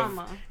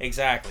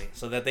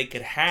so that they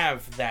could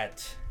have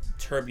that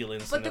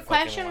turbulence. But the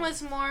question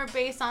was more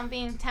based on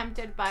being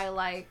tempted by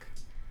like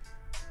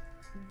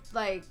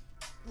the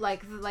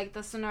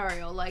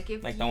scenario, like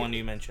if the one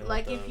you mentioned,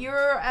 like if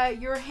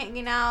you're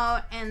hanging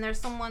out and there's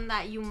someone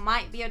that you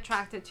might be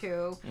attracted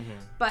to,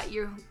 but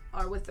you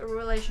are with a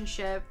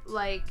relationship,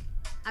 like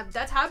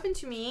that's happened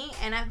to me,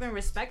 and I've been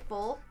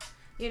respectful.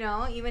 You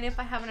know, even if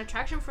I have an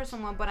attraction for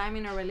someone, but I'm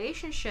in a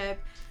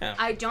relationship,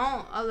 I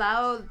don't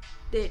allow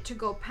it to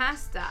go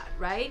past that,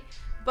 right?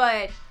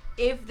 But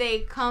if they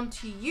come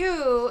to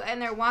you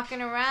and they're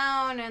walking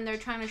around and they're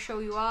trying to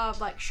show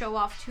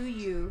off to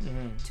you,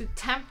 to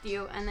tempt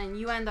you, and then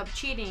you end up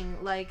cheating,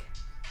 like,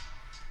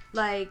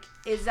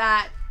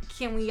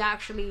 can we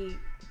actually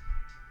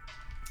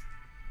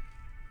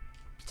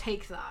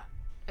take that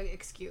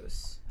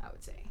excuse, I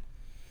would say?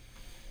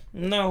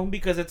 No,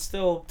 because it's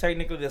still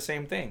technically the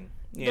same thing.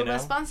 the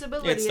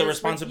responsibility. It's the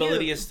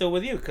responsibility is still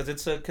with you because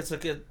it's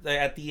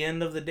at the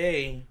end of the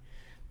day,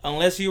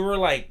 unless you were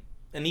like,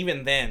 and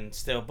even then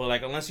still, but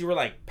like unless you were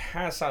like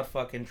pass out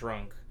fucking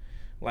drunk,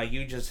 like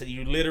you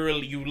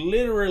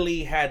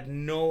literally had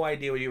no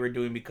idea what you were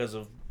doing because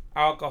of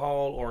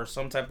alcohol or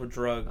some type of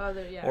drug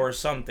or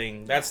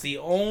something. That's the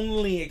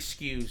only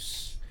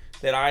excuse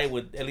that I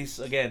would, at least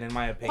again in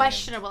my opinion,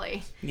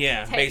 questionably.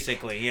 Yeah, take.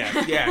 Basically,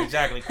 yeah,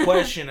 exactly.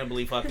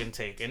 Questionably fucking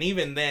take, and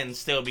even then,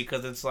 still,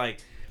 because it's like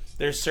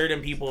there's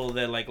certain people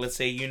that like, let's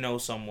say you know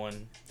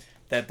someone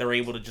that they're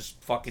able to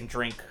just fucking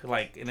drink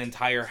like an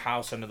entire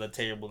house under the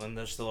table, and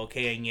they're still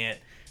okay, and yet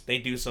they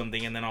do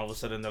something, and then all of a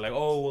sudden they're like,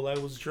 "Oh, well, I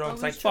was drunk."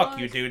 It's like, fuck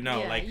you, dude. No,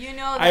 like you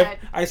know that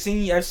I've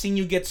seen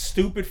you get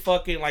stupid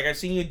fucking like I've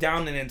seen you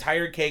down an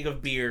entire keg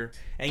of beer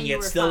and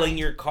yet still fine in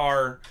your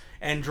car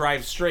and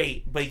drive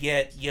straight, but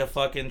yet you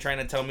fucking trying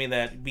to tell me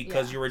that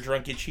because you were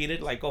drunk you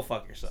cheated. Like, go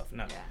fuck yourself.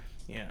 No.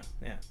 Yeah.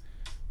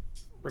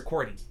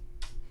 Recording.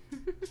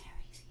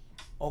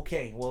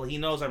 Okay, well he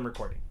knows I'm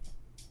recording.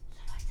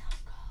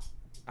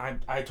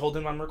 I told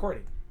him I'm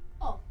recording.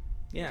 Oh.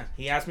 Yeah,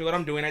 he asked me what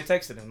I'm doing. I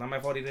texted him. Not my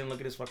fault he didn't look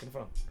at his fucking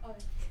phone. Okay.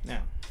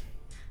 Yeah.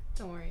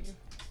 Don't worry.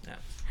 Yeah.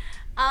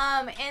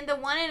 And the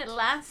one and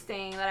last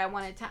thing that I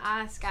wanted to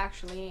ask,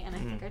 actually, and I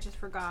think I just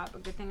forgot,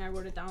 but good thing I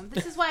wrote it down.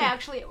 This is why I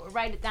actually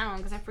write it down,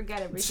 because I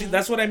forget everything. See,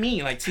 that's what I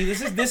mean. Like, see,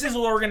 this is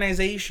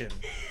organization.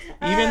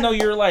 Even though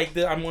you're like,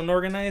 I'm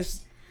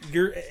unorganized,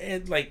 you're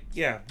like,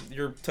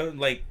 you're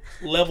like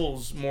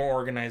levels more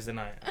organized than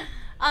I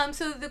am.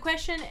 So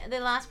the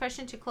last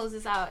question to close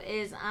this out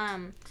is,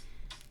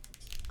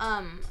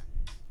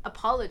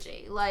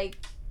 apology. Like,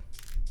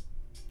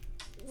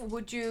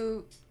 would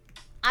you?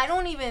 I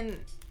don't even.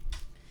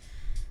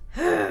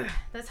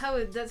 That's how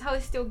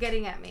it's still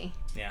getting at me.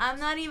 Yeah. I'm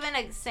not even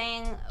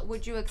saying,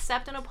 would you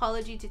accept an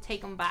apology to take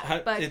them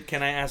back? But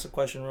can I ask a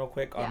question real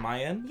quick on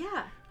my end?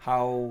 Yeah.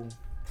 How,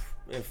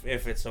 if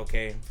it's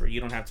okay for you,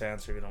 don't have to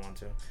answer if you don't want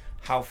to.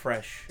 How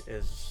fresh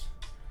is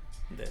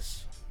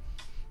this?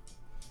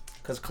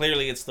 Because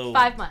clearly it's still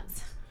 5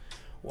 months.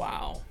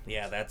 Wow.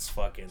 Yeah, that's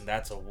a wound.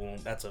 That's a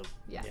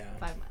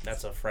 5 months.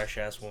 That's a fresh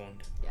ass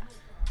wound. Yeah.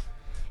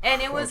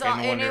 And it was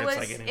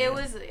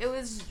it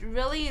was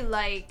really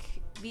like,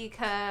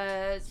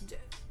 because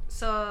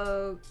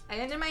so I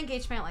ended my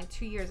engagement like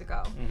 2 years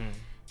ago. Mm-hmm.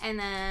 And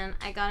then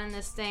I got in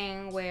this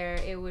thing where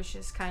it was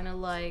just kind of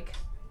like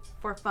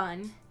for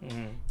fun,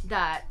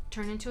 that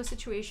turned into a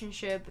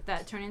situationship,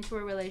 that turned into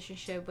a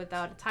relationship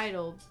without a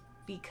title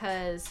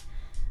because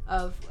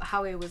of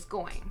how it was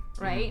going,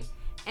 right?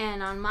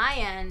 And on my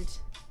end,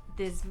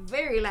 this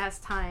very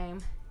last time,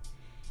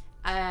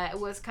 it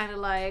was kind of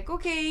like,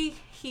 okay,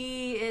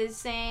 he is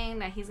saying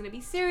that he's going to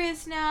be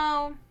serious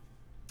now.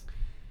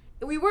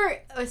 We were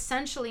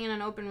essentially in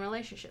an open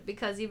relationship,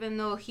 because even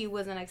though he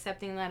wasn't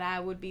accepting that I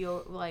would be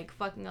like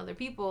fucking other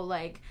people,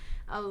 like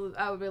I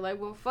would be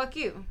like, well, fuck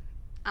you.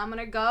 I'm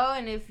going to go,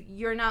 and if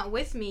you're not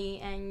with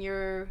me and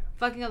you're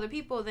fucking other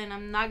people, then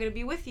I'm not going to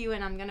be with you,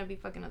 and I'm going to be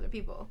fucking other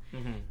people.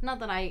 Not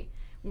that I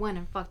went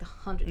and fucked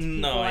hundreds of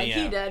people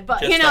he did,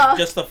 but just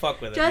just to fuck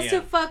with him,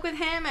 to fuck with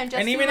him, and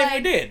even if you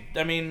did,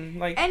 I mean,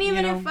 like, and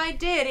even if I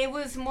did, it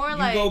was more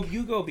like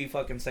you go be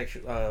fucking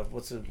sexual.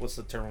 What's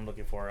the term I'm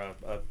looking for?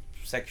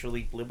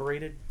 Sexually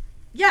liberated.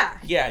 Yeah.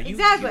 Yeah.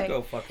 Exactly. You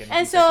go fucking.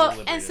 And so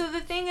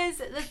the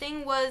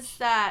thing was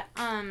that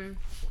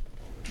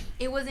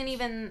it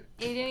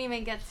didn't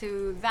even get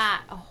to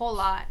that a whole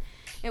lot.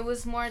 It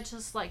was more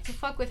just like to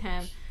fuck with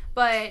him,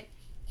 but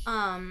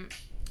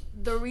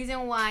the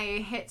reason why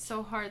it hit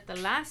so hard the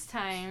last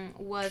time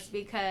was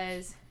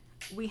because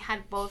we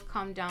had both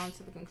come down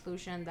to the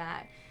conclusion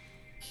that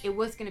it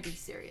was going to be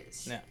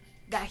serious. Yeah.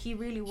 That he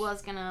really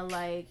was going to,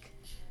 like,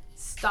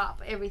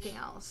 stop everything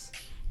else.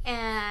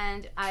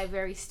 And I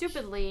very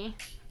stupidly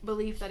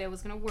believed that it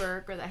was going to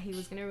work, or that he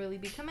was going to really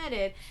be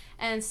committed.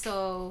 And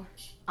so,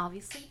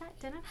 obviously, that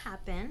didn't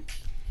happen.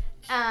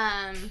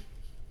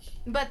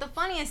 But the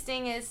funniest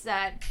thing is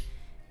that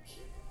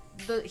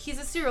he's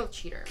a serial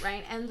cheater,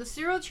 right? And the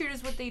serial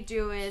cheaters, what they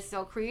do is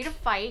they'll create a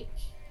fight,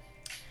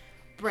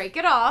 break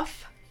it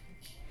off.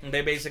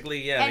 They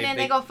basically, and then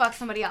they go fuck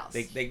somebody else.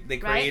 They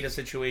create a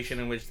situation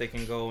in which they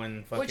can go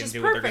and fucking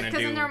do what they're gonna do.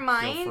 Because in their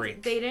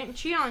mind, they didn't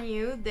cheat on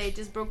you. They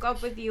just broke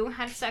up with you,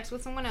 had sex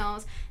with someone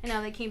else, and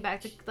now they came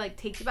back to like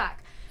take you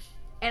back.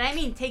 And I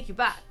mean take you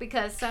back,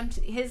 because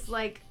his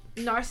like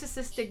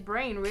narcissistic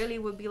brain really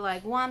would be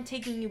like, well, I'm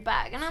taking you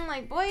back. And I'm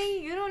like, boy,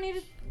 you don't need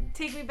to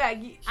take me back.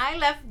 I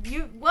left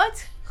you.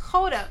 What?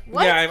 Hold up.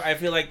 What? Yeah, I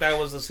feel like that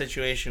was the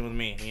situation with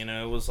me. You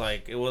know, it was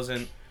like, it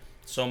wasn't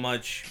so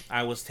much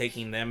I was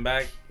taking them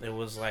back. It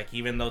was like,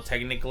 even though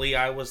technically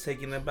I was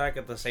taking them back,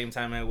 at the same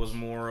time it was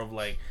more of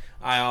like,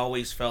 I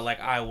always felt like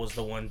I was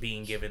the one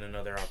being given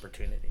another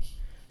opportunity.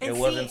 It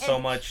wasn't so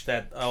much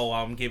that,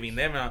 I'm giving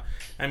them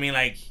I mean,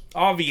 like,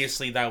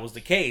 obviously that was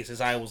the case,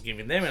 as I was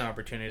giving them an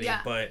opportunity,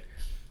 but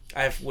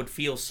I would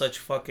feel such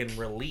fucking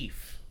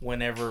relief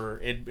whenever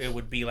it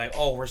would be like,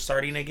 oh, we're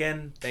starting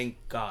again, thank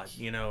God,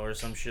 or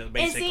some shit,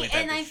 basically.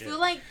 And I feel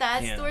like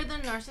that's Yeah. where the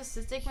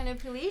narcissistic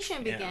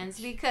manipulation begins,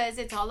 because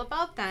it's all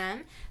about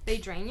them. They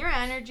drain your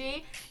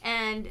energy,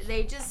 and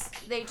they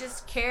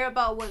just care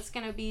about what's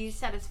gonna be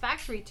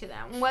satisfactory to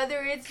them,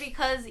 whether it's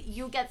because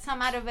you get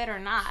some out of it or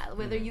not,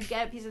 whether you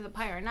get a piece of the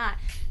pie or not.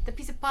 The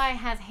piece of pie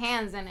has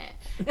hands in it.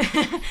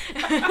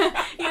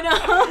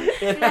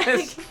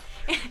 Yes.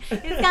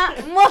 It's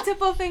got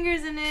multiple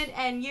fingers in it,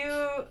 and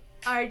you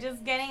are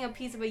just getting a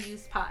piece of a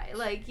used pie.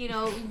 Like, we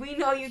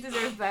know you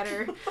deserve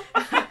better.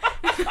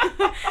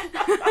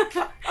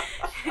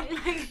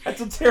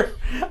 That's a terrible.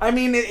 I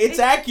mean, it's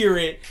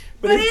accurate,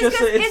 but it's just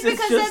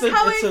because that's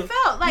how it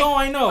felt. Like, no,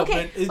 I know,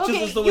 okay, but it's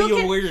just the way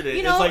you worded it.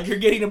 It's like you're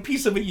getting a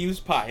piece of a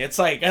used pie. It's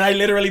like, and I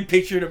literally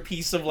pictured a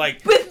piece of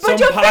like some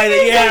pie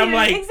that, I'm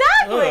like,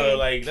 exactly.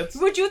 Like that's.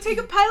 Would you take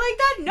a pie like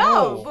that?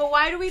 No. But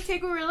why do we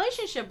take a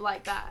relationship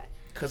like that?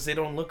 Because they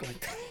don't look like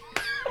that.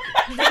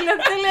 They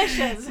look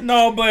delicious.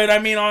 No, but I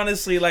mean,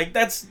 honestly, like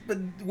but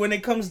when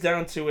it comes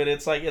down to it,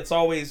 it's like it's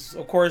always,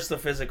 of course, the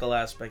physical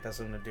aspect has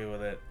something to do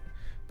with it.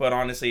 But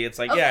honestly, it's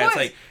like, of yeah, course. it's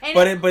like, and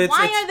but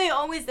why are they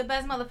always the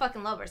best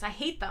motherfucking lovers? I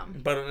hate them.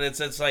 But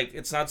it's like,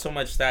 it's not so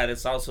much that,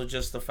 it's also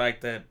just the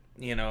fact that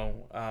the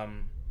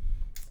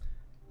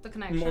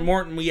connection.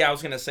 More, yeah, I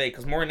was gonna say,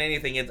 because more than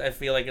anything, I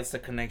feel like it's the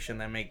connection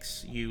that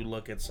makes you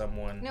look at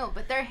someone. No,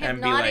 but they're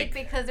hypnotic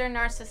because they're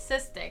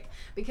narcissistic,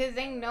 because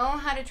they know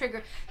how to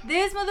trigger.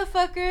 This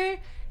motherfucker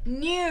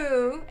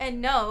knew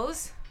and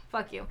knows.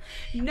 Fuck you.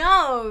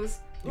 Knows.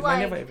 You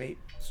mind if I vape?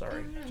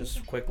 Sorry, just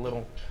a quick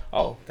little.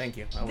 Oh, thank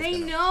you. They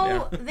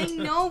know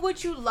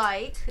what you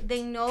like.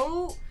 They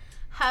know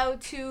how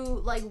to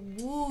like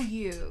woo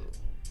you.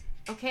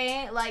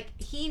 Okay, like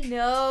he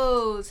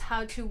knows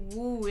how to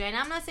woo, and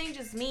I'm not saying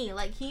just me.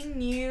 Like he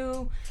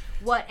knew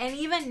what, and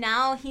even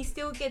now he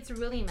still gets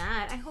really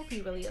mad. I hope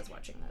he really is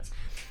watching this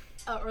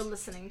or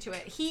listening to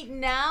it. He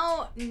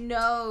now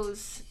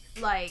knows,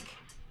 like,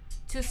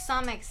 to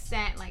some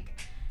extent, like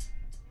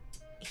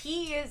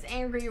he is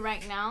angry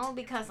right now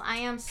because I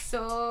am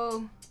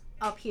so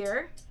up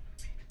here.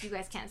 You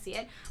guys can't see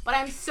it, but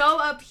I'm so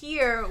up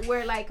here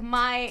where like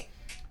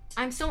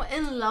I'm so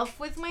in love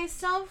with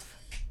myself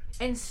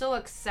and so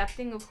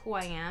accepting of who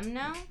I am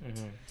now,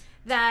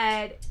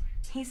 that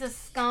he's a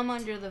scum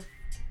under the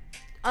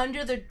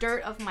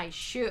dirt of my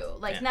shoe.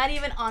 Like, not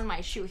even on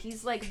my shoe.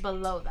 He's like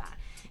below that.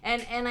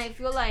 And I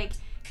feel like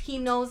he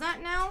knows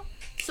that now.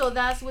 So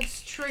that's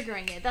what's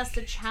triggering it. That's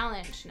the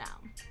challenge now.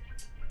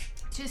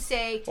 To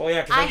say,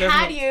 I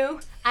had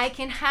you, I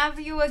can have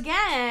you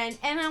again.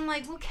 And I'm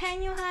like, well,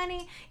 can you,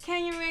 honey?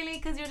 Can you really?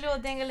 Because your little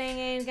ding-a-ling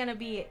ain't gonna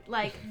be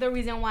like the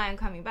reason why I'm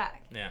coming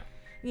back. Yeah.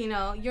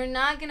 You're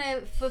not gonna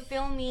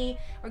fulfill me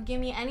or give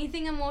me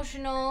anything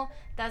emotional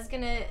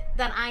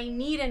that I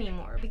need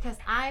anymore, because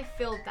I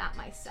filled that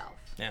myself.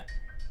 Yeah.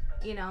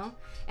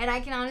 And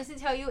I can honestly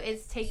tell you,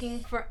 it's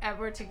taking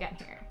forever to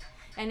get here,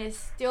 and it's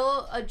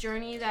still a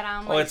journey that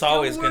I'm. It's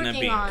always gonna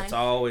be. On. It's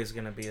always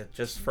gonna be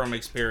just from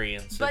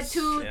experience. But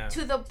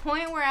to the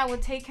point where I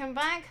would take him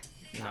back.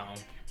 No.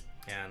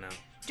 Yeah. No.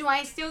 Do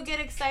I still get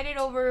excited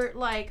over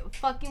like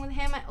fucking with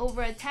him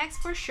over a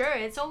text? For sure,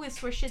 it's always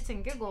for shits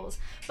and giggles.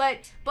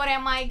 But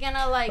am I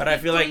gonna like? But I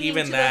feel like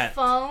even that. The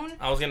phone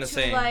I was gonna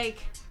say. Like.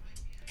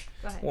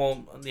 Go ahead.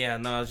 Well, yeah,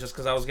 no, it's just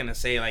because I was gonna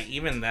say like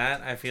even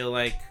that. I feel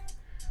like.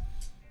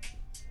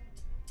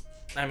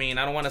 I mean,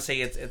 I don't want to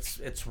say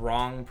it's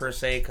wrong per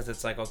se, because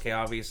it's like, okay,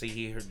 obviously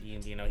he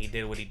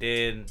did what he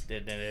did,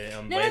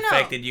 it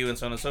affected you and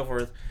so on and so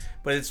forth,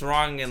 but it's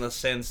wrong in the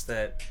sense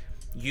that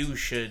you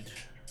should.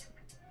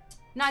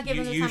 Not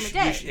given the time of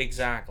day.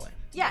 Exactly.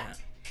 Yeah.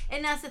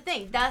 And that's the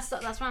thing. That's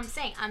what I'm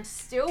saying. I'm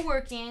still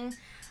working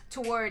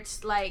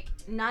towards like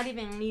not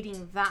even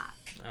needing that.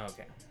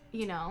 Okay.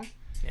 Yeah.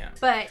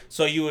 But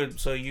so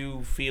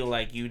you feel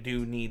like you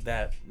do need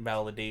that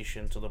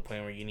validation to the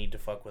point where you need to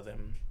fuck with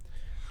him,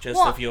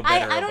 just to feel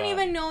better. I don't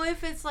even know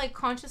if it's like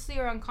consciously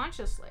or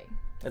unconsciously.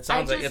 It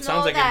sounds like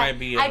it might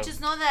be. I just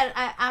know that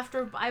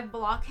after I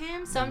block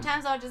him,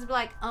 sometimes I'll just be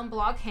like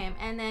unblock him,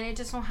 and then it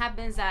just so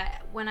happens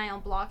that when I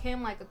unblock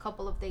him, like a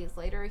couple of days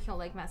later, he'll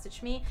like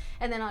message me,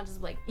 and then I'll just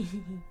be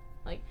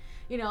like,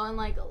 and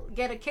like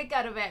get a kick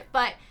out of it.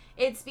 But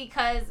it's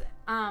because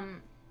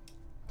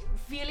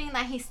feeling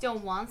that he still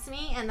wants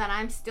me and that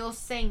I'm still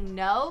saying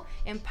no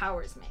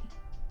empowers me.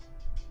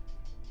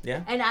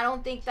 Yeah. And I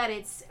don't think that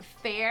it's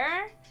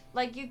fair,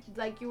 like you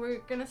were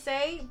gonna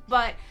say,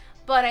 but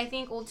I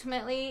think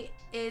ultimately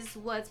is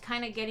what's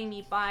kind of getting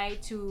me by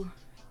to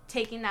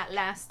taking that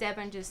last step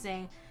and just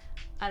saying,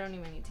 I don't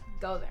even need to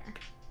go there.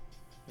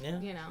 Yeah.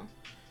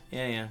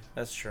 Yeah,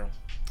 that's true.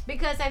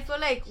 Because I feel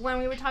like when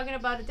we were talking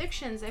about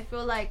addictions, I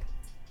feel like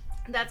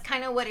that's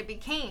kind of what it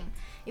became.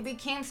 It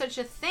became such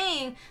a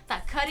thing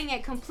that cutting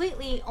it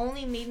completely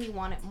only made me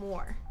want it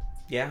more.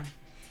 Yeah.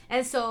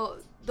 And so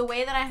the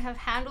way that I have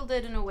handled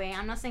it, in a way,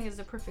 I'm not saying it's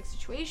a perfect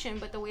situation,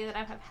 but the way that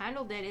I have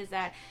handled it is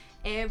that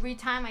every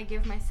time I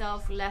give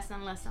myself less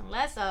and less and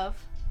less of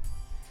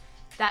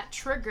that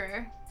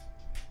trigger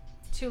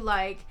to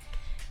like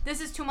this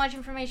is too much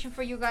information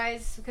for you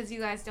guys because you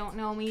guys don't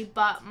know me,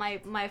 but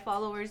my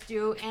followers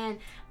do, and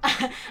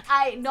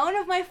none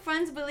of my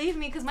friends believe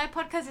me because my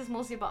podcast is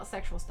mostly about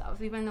sexual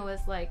stuff, even though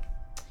it's like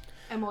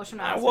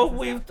emotional.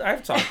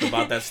 I've talked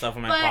about that stuff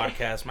on my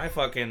podcast.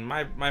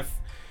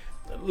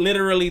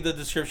 Literally the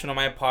description of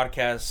my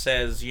podcast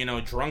says,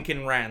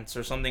 drunken rants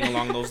or something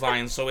along those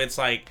lines. So it's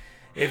like,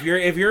 if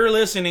you're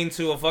listening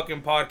to a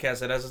fucking podcast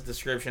that has a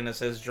description that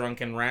says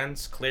drunken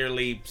rants,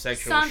 clearly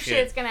sexual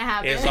shit's gonna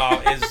happen. is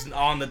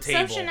on the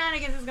table. Some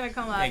shenanigans is gonna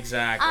come up.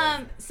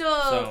 Exactly.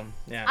 So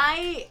yeah.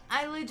 I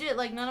legit,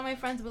 like, none of my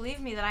friends believe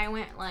me that I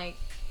went like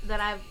that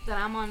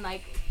I'm on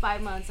like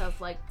 5 months of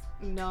like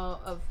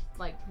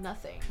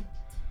nothing.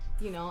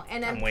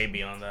 And I'm way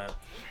beyond that.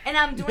 And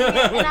I'm doing it,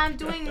 and I'm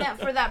doing that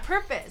for that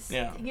purpose.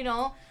 Yeah.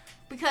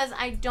 Because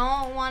I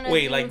don't want to.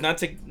 Wait, not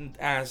to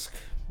ask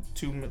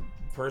too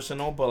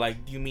personal, but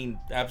like, do you mean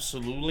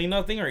absolutely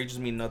nothing, or you just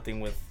mean nothing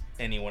with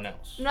anyone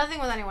else? Nothing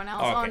with anyone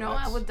else. Oh no,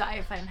 I would die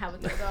if I didn't have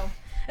it there though.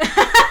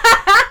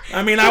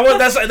 I mean, I would.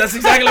 That's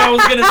exactly what I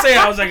was gonna say.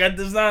 I was like, I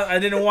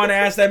didn't want to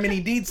ask that many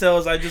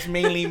details. I just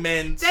mainly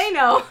meant. They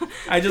know.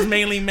 I just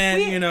mainly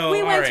meant,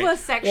 We went to a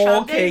sex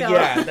shop. Okay,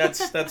 yeah,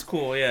 that's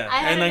cool, yeah.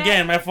 And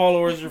again, my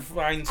followers are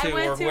fine too,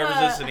 or whoever's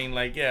listening,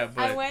 like, yeah.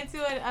 But I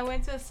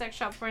went to a sex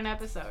shop for an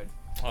episode.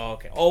 Oh,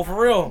 okay. Oh,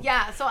 for real?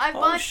 Yeah, so I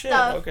bought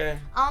stuff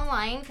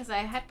online because I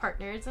had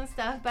partners and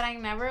stuff, but I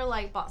never,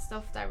 like, bought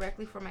stuff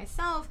directly for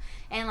myself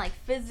and, like,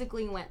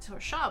 physically went to a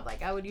shop.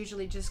 Like, I would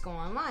usually just go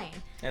online.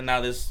 And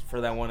now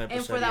for that one episode,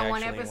 and for that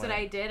one episode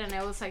I did, and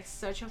it was, like,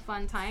 such a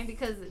fun time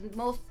because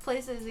most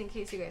places, in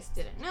case you guys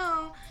didn't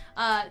know,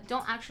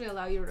 don't actually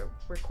allow you to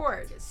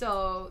record.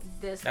 So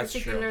this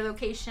particular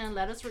location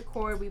let us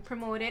record. We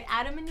promoted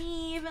Adam and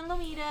Eve and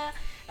Lomita.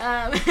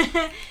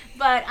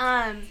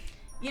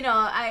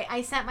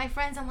 I sent my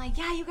friends. I'm like,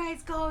 yeah, you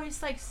guys go.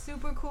 It's like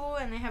super cool,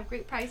 and they have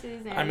great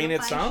prices. And I mean,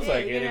 it sounds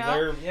like it.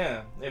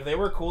 If they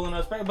were cool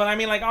enough, but I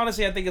mean, like,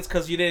 honestly, I think it's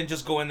because you didn't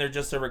just go in there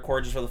just to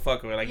record just for the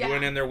fuck of it. Like, you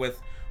went in there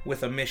with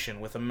a mission,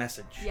 with a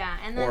message. Yeah,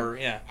 and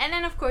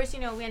then of course,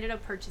 we ended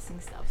up purchasing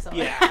stuff. So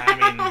yeah,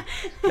 I mean,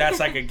 that's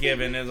like a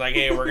given. It's like,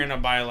 hey, we're gonna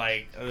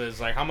buy it's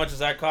like, how much does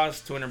that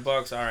cost?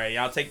 $200. All right,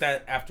 yeah, I'll take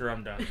that after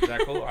I'm done. Is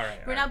that cool? All right.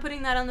 We're not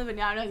putting that on the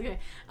video. No, okay.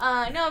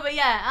 No, but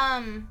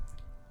yeah,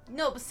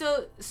 No,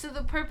 so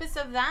the purpose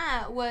of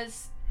that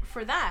was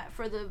for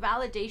the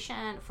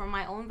validation, for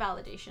my own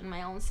validation,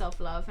 my own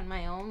self-love, and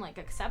my own, like,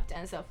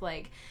 acceptance of,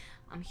 like,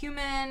 I'm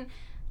human,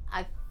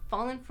 I've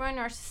fallen for a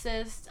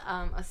narcissist,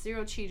 a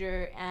serial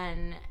cheater,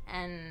 and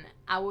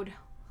I would,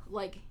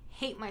 like,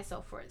 hate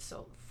myself for it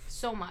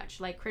so much,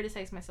 like,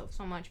 criticize myself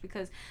so much,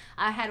 because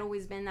I had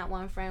always been that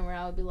one friend where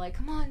I would be like,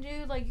 come on,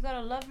 dude, like, you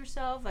gotta love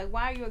yourself, like,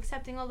 why are you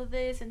accepting all of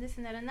this and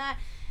that and that,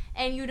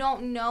 and you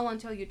don't know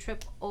until you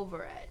trip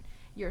over it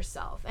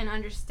yourself and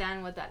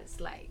understand what that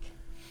is like.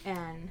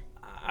 And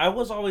I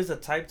was always the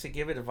type to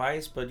give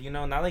advice, but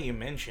now that you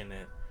mention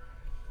it,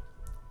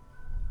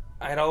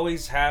 I'd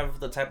always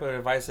have the type of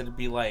advice that'd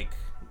be like,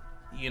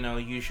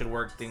 you should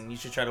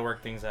try to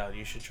work things out,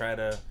 you should try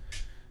to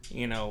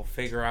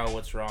figure out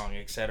what's wrong,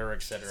 etc.,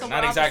 etc. So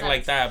not exactly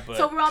like that, but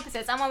so we're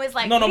opposites. I'm always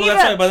like, no,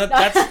 but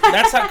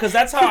that's how, because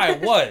that's how I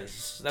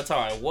was. That's how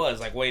I was,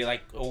 like,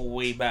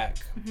 way back.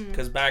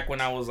 Because back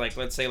when I was, like,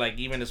 let's say, like,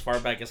 even as far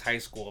back as high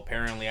school,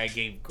 apparently I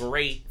gave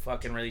great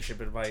fucking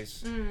relationship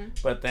advice.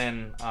 But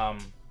then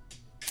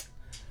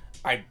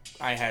I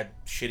had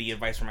shitty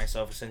advice for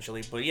myself,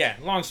 essentially. But yeah,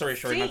 long story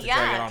short, not to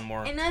drag it on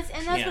more. And that's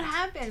what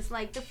happens.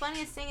 Like, the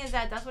funniest thing is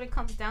that's what it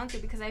comes down to,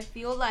 because I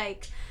feel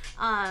like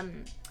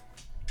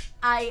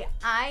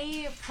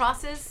I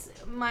process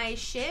my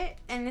shit,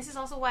 and this is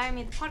also why I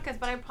made the podcast,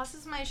 but I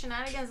process my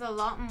shenanigans a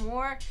lot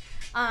more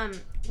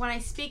when I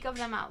speak of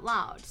them out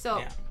loud.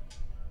 So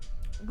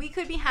we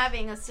could be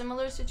having a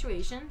similar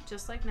situation,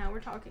 just like now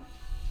we're talking,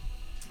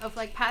 of,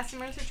 like, past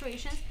similar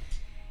situations,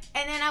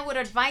 and then I would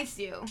advise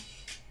you,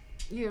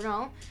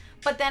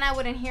 but then I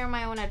wouldn't hear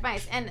my own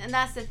advice. And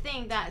that's the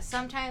thing, that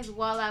sometimes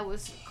while I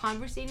was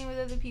conversating with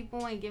other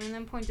people and giving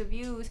them point of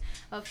views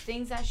of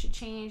things that should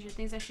change or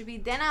things that should be,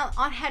 then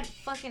I had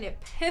fucking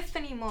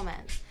epiphany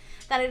moments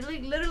that I'd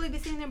literally be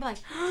sitting there and be like,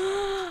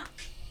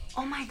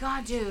 oh my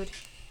god, dude,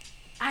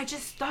 I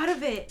just thought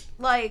of it.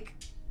 Like,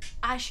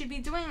 I should be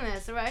doing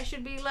this, or I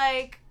should be,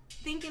 like,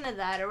 thinking of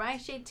that, or I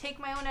should take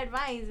my own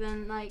advice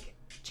and, like,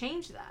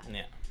 change that.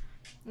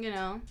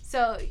 Yeah.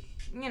 So,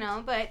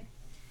 but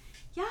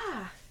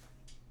yeah.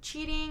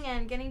 Cheating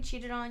and getting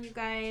cheated on, you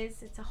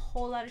guys, it's a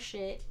whole lot of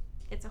shit.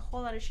 It's a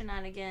whole lot of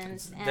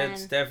shenanigans.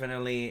 That's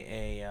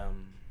definitely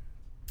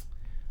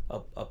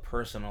a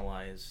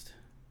personalized,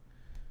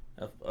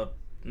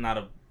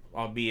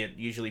 albeit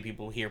usually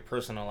people hear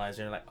personalized,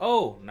 they're like,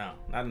 oh, no,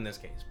 not in this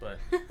case, but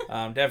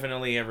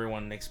definitely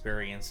everyone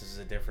experiences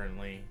it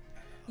differently.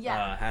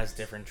 Yeah. Has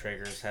different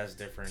triggers,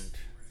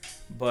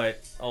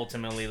 but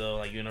ultimately, though,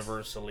 like,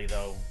 universally,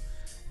 though,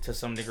 to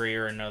some degree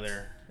or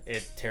another,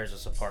 it tears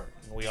us apart.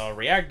 We all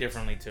react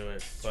differently to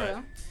it, but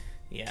true.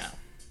 Yeah,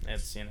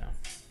 it's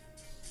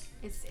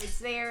It's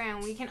there,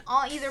 and we can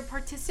all either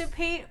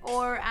participate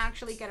or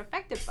actually get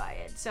affected by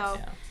it. So,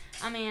 Yeah.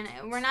 I mean,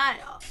 we're not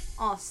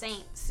all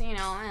saints, you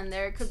know, and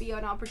there could be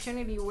an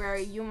opportunity where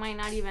you might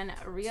not even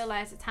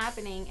realize it's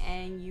happening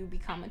and you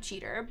become a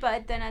cheater.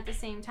 But then at the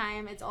same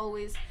time, it's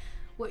always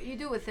what you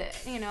do with it,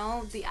 you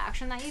know, the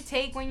action that you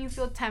take when you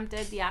feel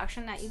tempted, the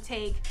action that you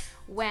take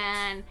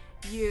when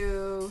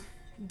you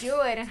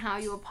do it, and how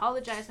you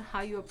apologize and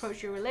how you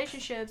approach your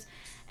relationships,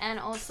 and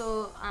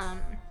also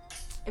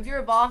if you're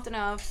involved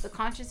enough, the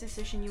conscious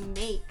decision you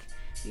make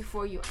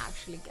before you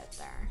actually get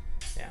there.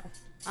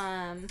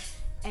 Yeah.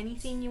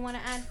 Anything you want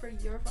to add for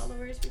your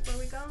followers before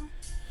we go?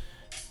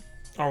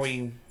 Are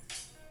we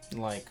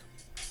like,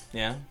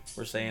 yeah,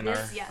 we're saying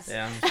Yes.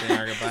 yeah, we're saying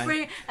our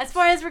goodbye. As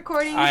far as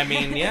recording, I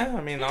mean, yeah,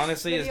 I mean,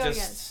 honestly, it's Video,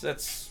 just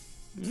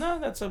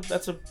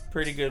that's a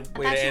pretty good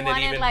way I thought to you end it.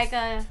 wanted Even like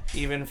a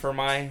even for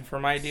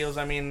my deals.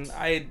 I mean,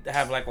 I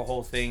have like a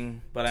whole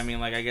thing, but I mean,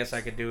 like, I guess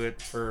I could do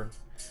it for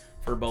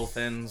both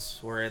ends,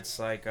 where it's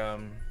like,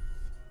 well,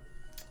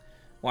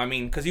 I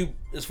mean, because you,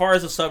 as far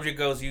as the subject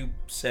goes, you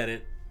said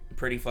it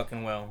pretty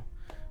fucking well,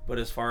 but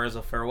as far as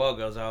a farewell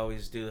goes, I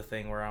always do the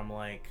thing where I'm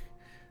like,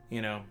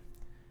 you know,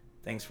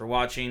 thanks for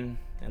watching.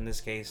 In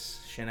this case,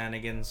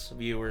 Shenanigans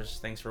viewers,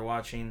 thanks for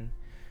watching.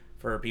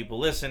 For people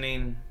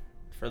listening,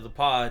 for the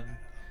pod,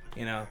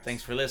 you know,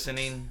 thanks for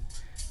listening.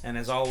 And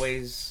as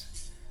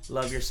always,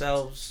 love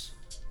yourselves,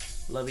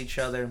 love each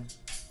other,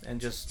 and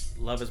just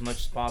love as much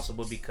as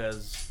possible,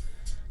 because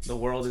the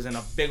world is in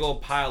a big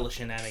old pile of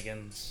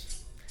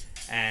shenanigans,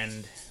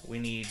 and we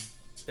need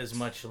as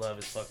much love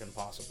as fucking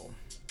possible.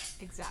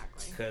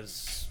 exactly.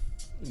 Because,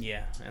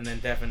 yeah, and then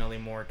definitely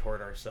more toward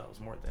ourselves,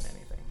 more than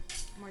anything.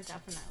 More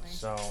definitely.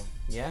 So,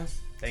 yeah,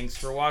 thanks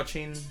for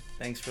watching,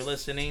 thanks for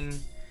listening,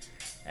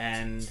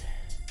 and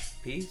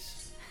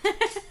peace.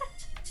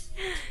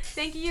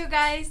 Thank you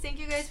guys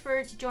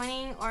for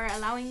joining, or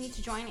allowing me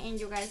to join in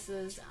your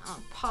guys'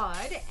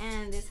 pod.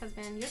 And this has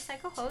been your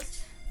psycho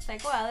host,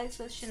 Psycho Alex,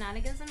 with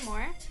Shenanigans and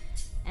More,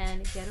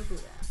 and Get a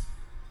Buddha.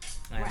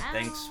 And We're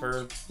thanks out.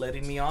 for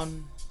letting me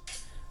on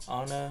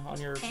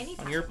your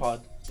Anytime. on your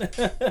pod.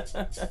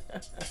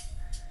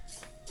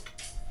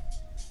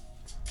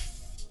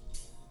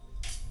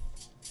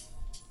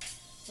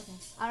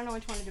 I don't know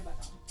which one to do back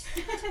on.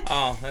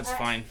 Oh, that's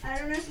fine. I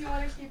don't know if you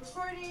want to keep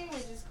recording,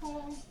 which is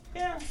cool.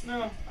 Yeah,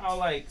 no, I'll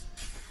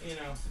you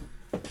know,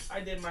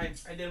 I did my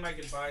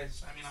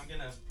goodbyes. I mean, I'm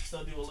gonna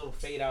still do a little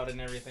fade out and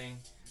everything,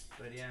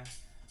 but yeah.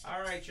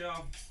 All right,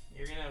 y'all.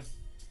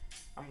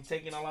 I'm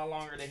taking a lot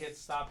longer to hit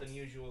stop than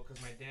usual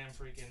because my damn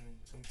freaking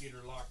computer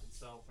locked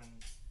itself, and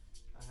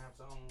I have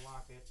to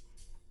unlock it,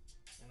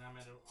 and I'm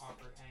at an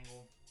awkward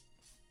angle.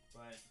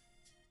 But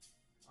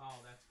oh,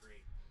 that's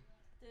great.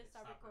 Did it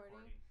stop Stop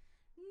recording?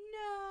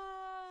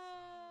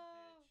 No.